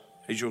Christ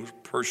as your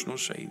personal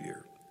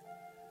Savior.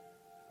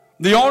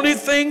 The only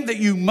thing that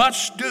you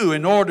must do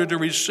in order to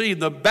receive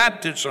the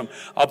baptism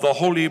of the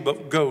Holy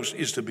Ghost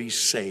is to be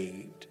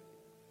saved.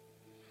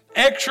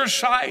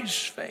 Exercise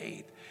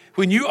faith.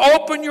 When you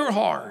open your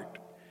heart,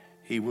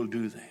 He will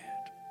do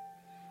that.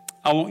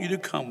 I want you to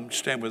come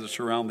stand with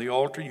us around the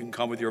altar. You can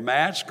come with your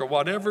mask or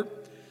whatever.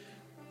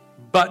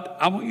 But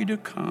I want you to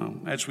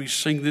come as we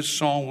sing this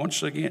song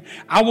once again.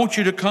 I want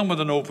you to come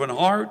with an open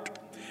heart.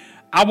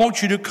 I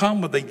want you to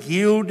come with a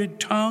yielded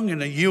tongue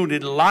and a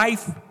yielded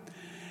life.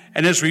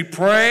 And as we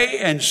pray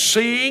and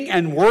sing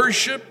and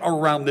worship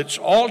around this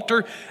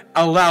altar,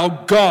 allow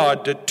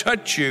God to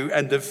touch you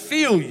and to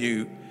fill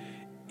you.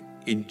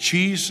 In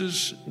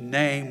Jesus'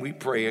 name we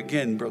pray.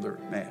 Again, Brother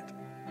Matt.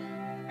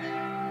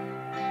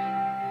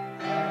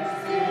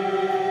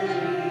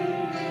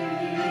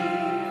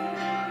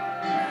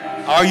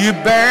 Are you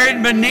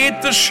buried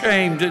beneath the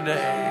shame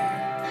today?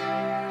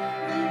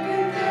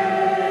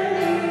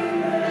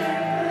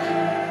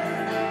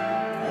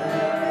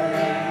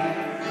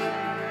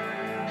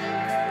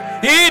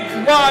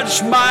 It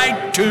was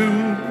my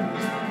tomb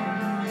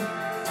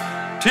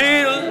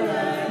till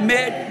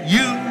met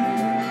you.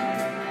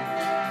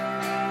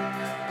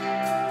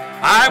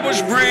 I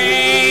was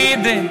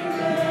breathing,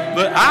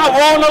 but I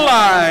won't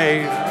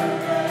alive.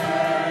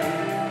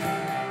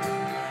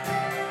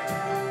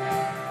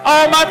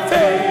 All my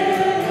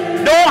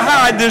faith. Don't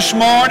hide this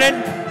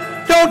morning.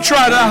 Don't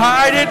try to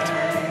hide it.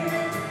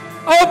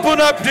 Open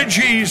up to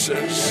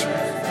Jesus.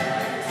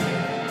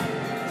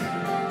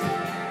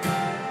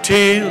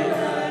 Till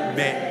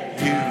met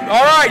you.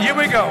 All right, here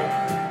we go.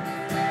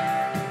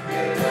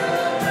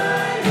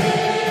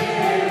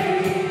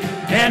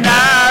 And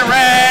I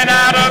ran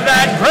out of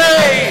that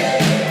grave.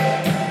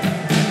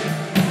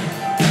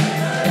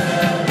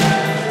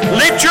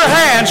 Lift your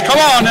hands, come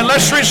on, and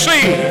let's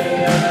receive.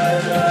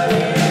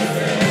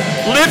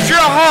 Lift your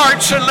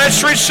hearts and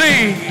let's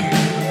receive.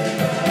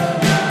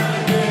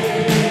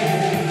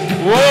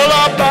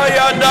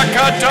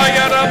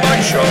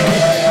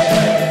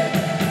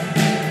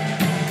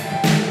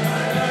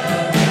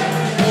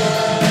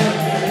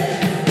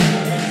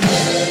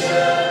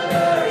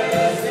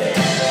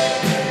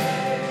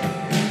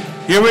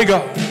 Here we go.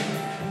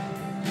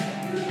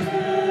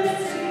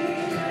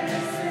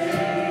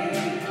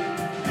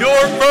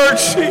 Your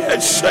mercy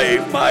has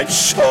saved my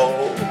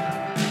soul.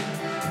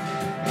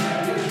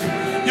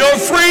 Your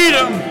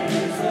freedom.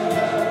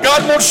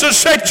 God wants to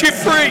set you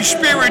free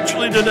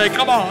spiritually today.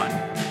 Come on.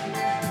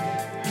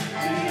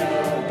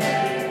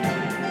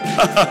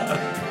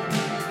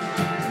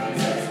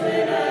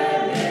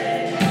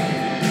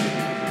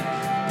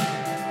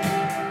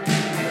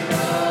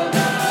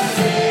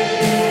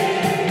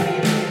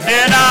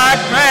 And I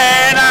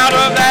ran out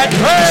of that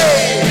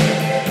grave.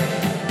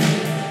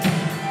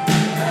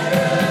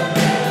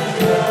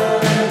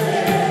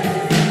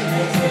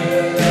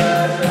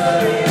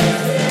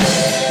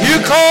 You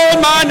called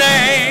my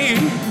name.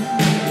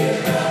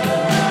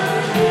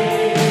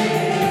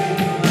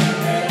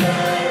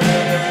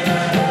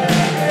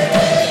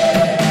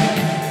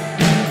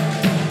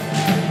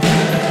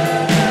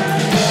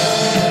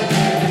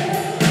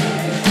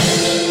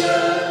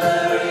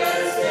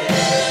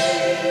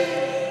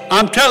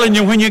 I'm telling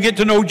you, when you get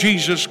to know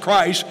Jesus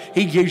Christ,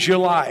 He gives you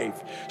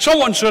life.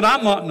 Someone said,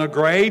 I'm not in a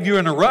grave, you're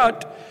in a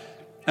rut.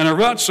 And a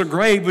rut's a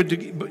grave with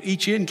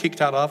each end kicked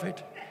out of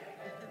it.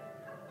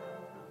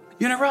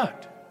 You're in a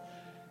rut.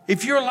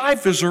 If your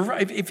life is a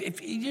rut,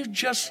 if you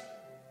just,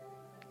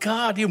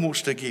 God, He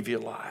wants to give you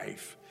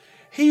life.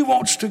 He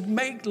wants to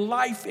make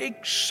life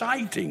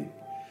exciting.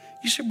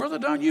 You say, Brother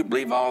Don, you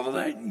believe all of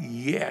that?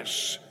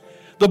 Yes.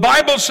 The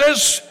Bible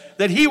says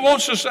that He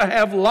wants us to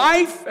have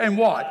life and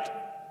what?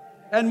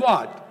 And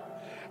what?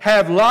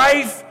 Have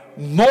life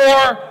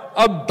more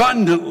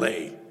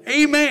abundantly.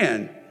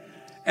 Amen.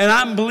 And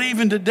I'm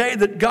believing today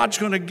that God's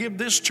going to give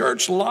this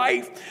church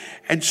life.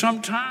 And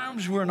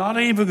sometimes we're not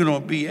even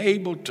going to be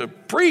able to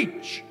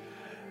preach.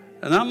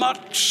 And I'm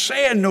not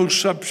saying no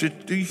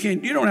substitute.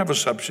 You don't have a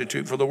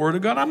substitute for the Word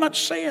of God. I'm not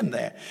saying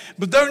that.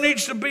 But there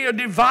needs to be a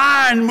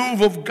divine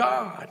move of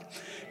God.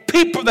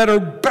 People that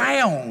are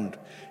bound.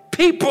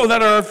 People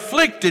that are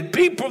afflicted.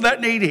 People that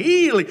need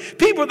healing.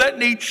 People that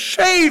need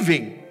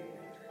saving.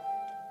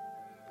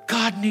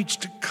 God needs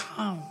to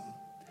come.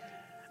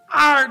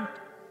 Our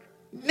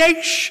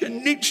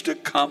nation needs to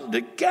come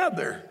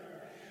together.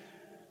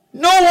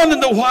 No one in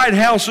the White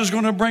House is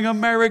going to bring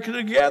America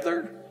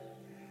together.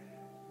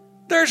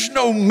 There's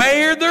no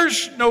mayor,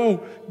 there's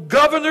no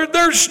governor,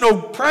 there's no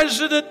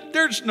president,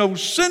 there's no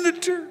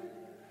senator.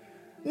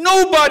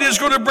 Nobody's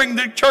going to bring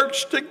the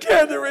church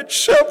together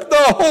except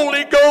the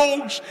Holy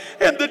Ghost.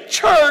 And the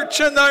church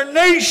and our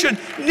nation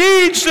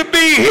needs to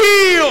be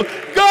healed.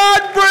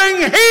 God, bring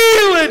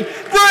healing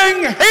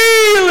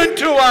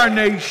to our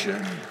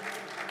nation.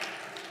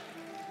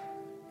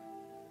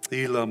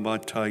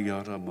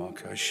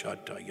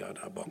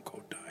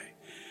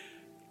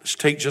 Let's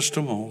take just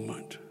a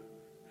moment.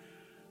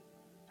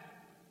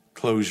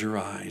 Close your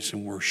eyes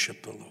and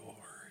worship the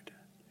Lord.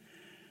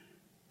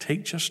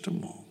 Take just a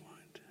moment.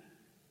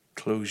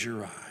 Close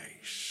your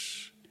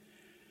eyes.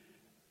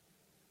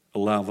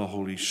 Allow the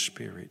Holy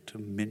Spirit to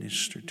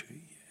minister to you.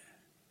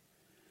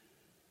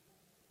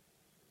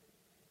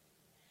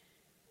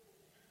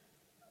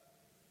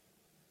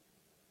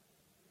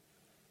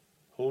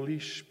 Holy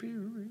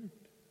Spirit,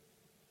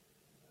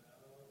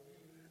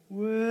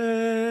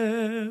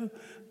 welcome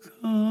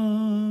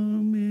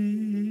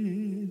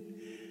in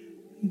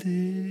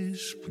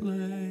this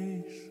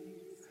place.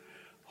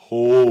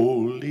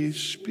 Holy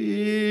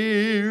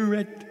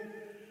Spirit,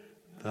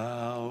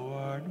 Thou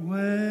art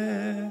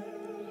welcome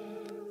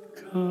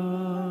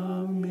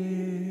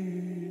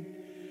in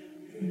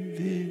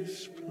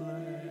this place.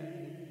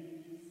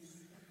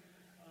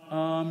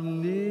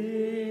 Omnipotent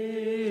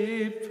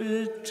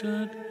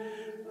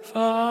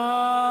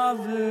Father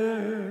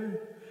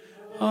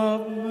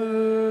of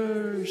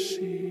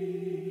mercy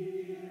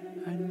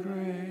and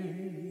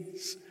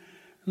grace,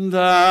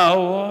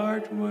 Thou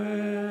art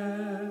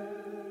well.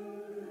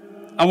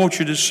 I want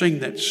you to sing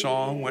that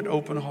song with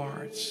open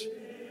hearts.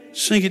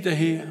 Sing it to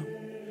Him.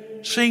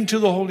 Sing to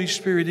the Holy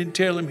Spirit and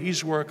tell Him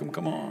He's welcome.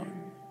 Come on.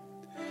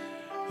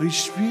 Holy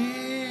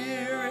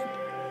Spirit,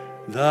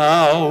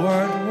 Thou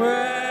art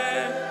well.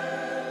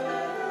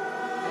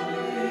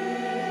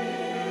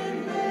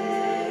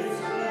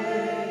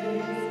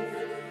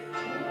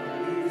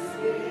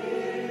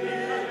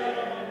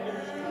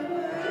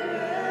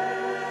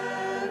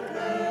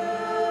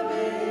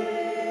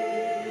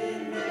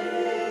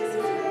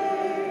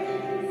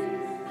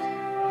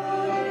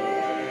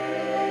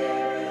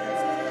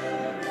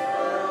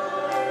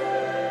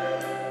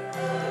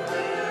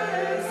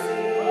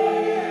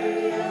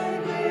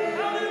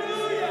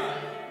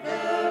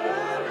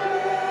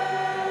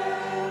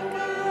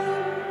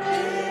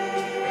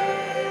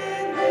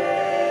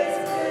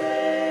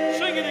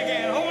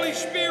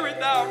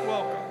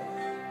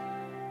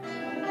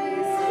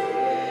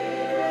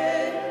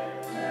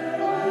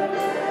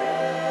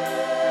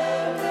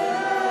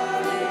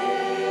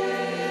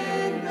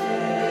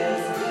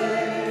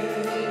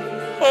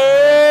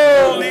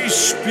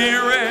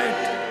 Spirit,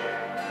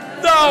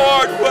 Thou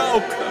art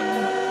welcome.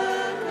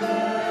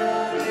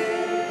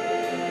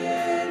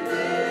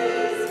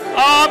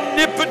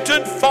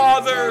 Omnipotent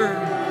Father,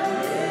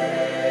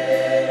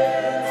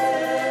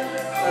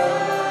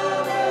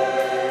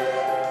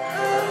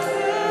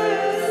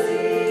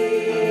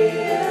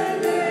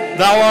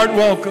 Thou art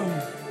welcome.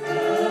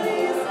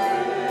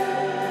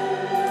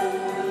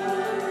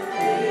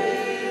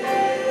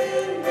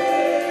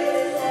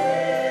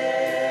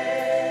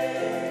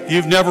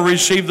 You've never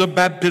received the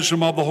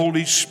baptism of the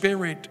Holy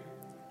Spirit.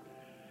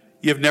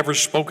 You've never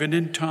spoken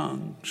in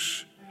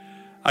tongues.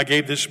 I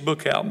gave this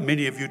book out.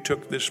 Many of you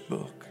took this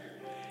book.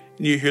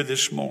 And you're here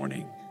this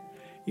morning.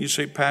 You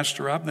say,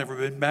 Pastor, I've never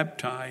been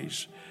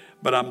baptized,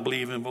 but I'm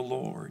believing the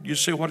Lord. You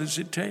say, what does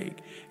it take?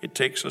 It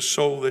takes a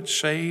soul that's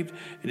saved,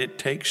 and it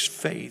takes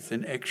faith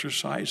and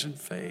exercise in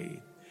faith.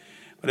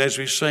 But as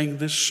we sing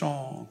this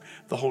song,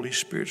 the Holy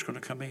Spirit's going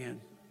to come in.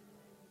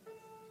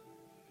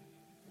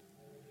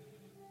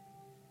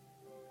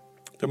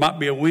 There might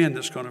be a wind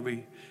that's going to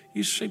be.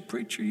 You say,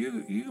 preacher,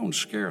 you going to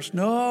scare us.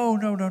 No.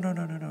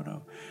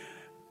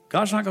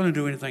 God's not going to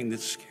do anything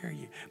that scare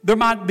you. There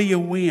might be a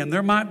wind.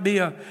 There might be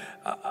a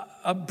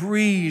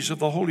breeze of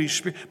the Holy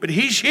Spirit. But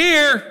He's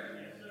here.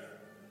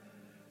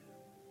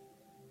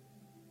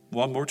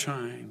 One more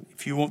time.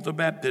 If you want the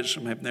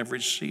baptism, have never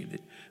received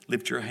it,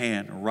 lift your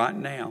hand right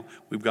now.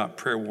 We've got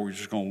prayer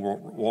warriors going to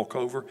walk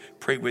over,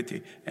 pray with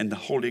you, and the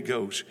Holy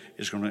Ghost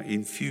is going to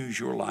infuse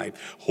your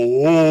life.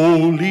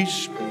 Holy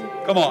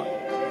Spirit. Come on.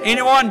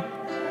 Anyone?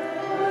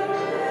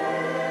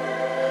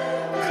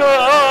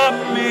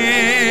 Come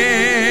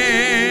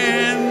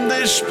in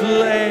this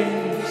place.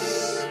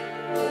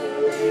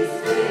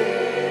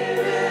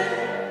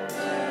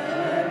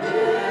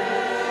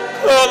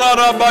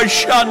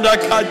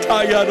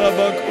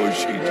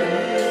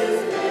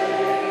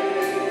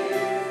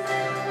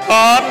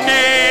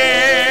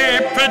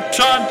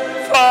 Omnipotent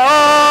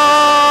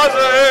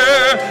Father,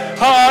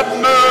 have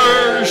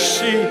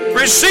mercy.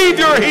 Receive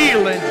your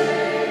healing.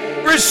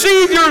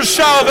 Receive your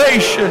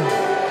salvation.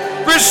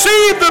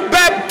 Receive the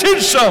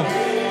baptism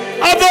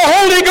of the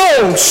Holy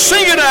Ghost.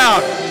 Sing it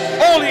out.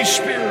 Holy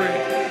Spirit.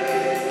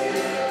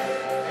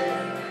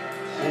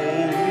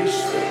 Holy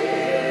Spirit.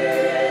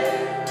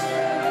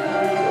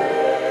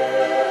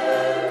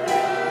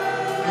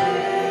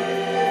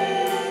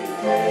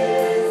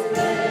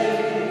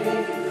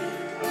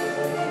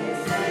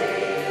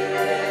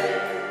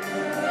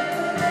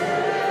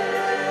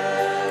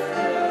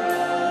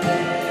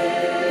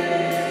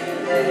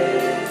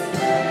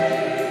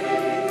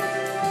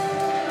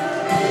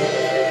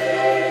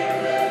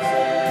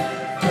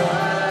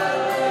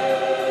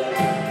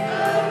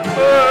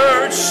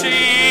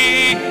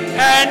 Mercy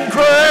and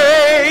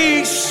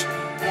grace,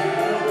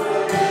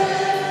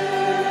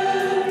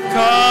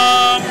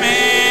 come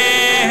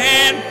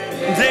in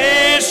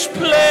this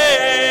place.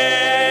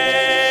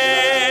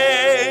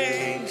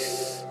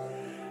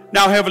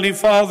 Now, Heavenly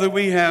Father,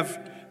 we have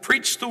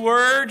preached the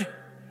word.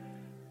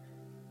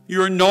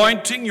 Your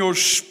anointing, your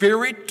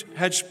Spirit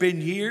has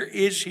been here,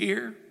 is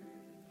here.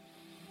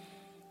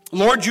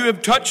 Lord, you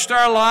have touched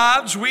our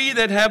lives. We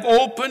that have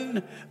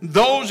opened,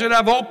 those that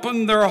have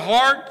opened their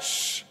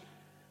hearts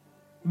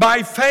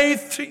by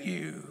faith to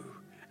you.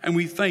 And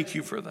we thank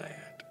you for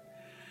that.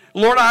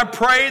 Lord, I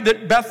pray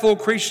that Bethel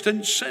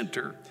Christian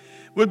Center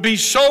would be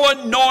so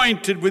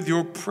anointed with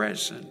your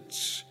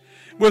presence,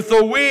 with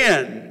the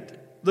wind,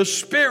 the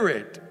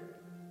Spirit,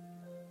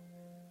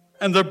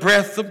 and the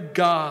breath of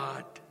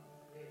God.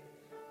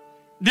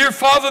 Dear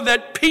Father,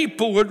 that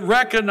people would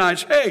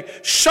recognize, hey,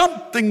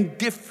 something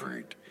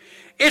different.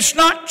 It's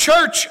not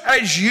church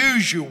as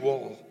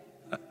usual,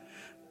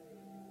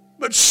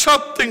 but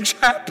something's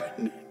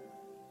happening.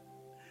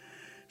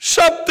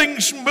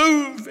 Something's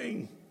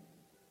moving.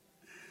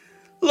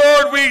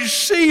 Lord, we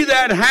see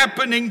that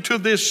happening to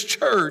this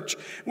church.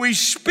 We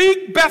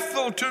speak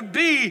Bethel to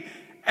be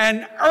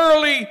an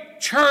early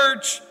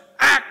church,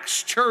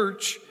 Acts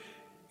church,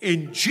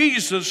 in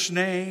Jesus'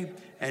 name.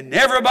 And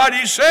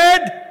everybody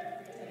said,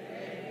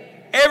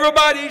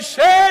 everybody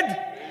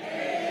said,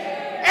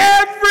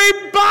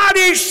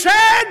 everybody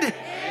said,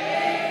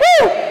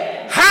 woo,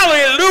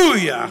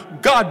 hallelujah.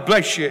 God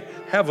bless you.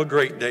 Have a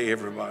great day,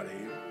 everybody.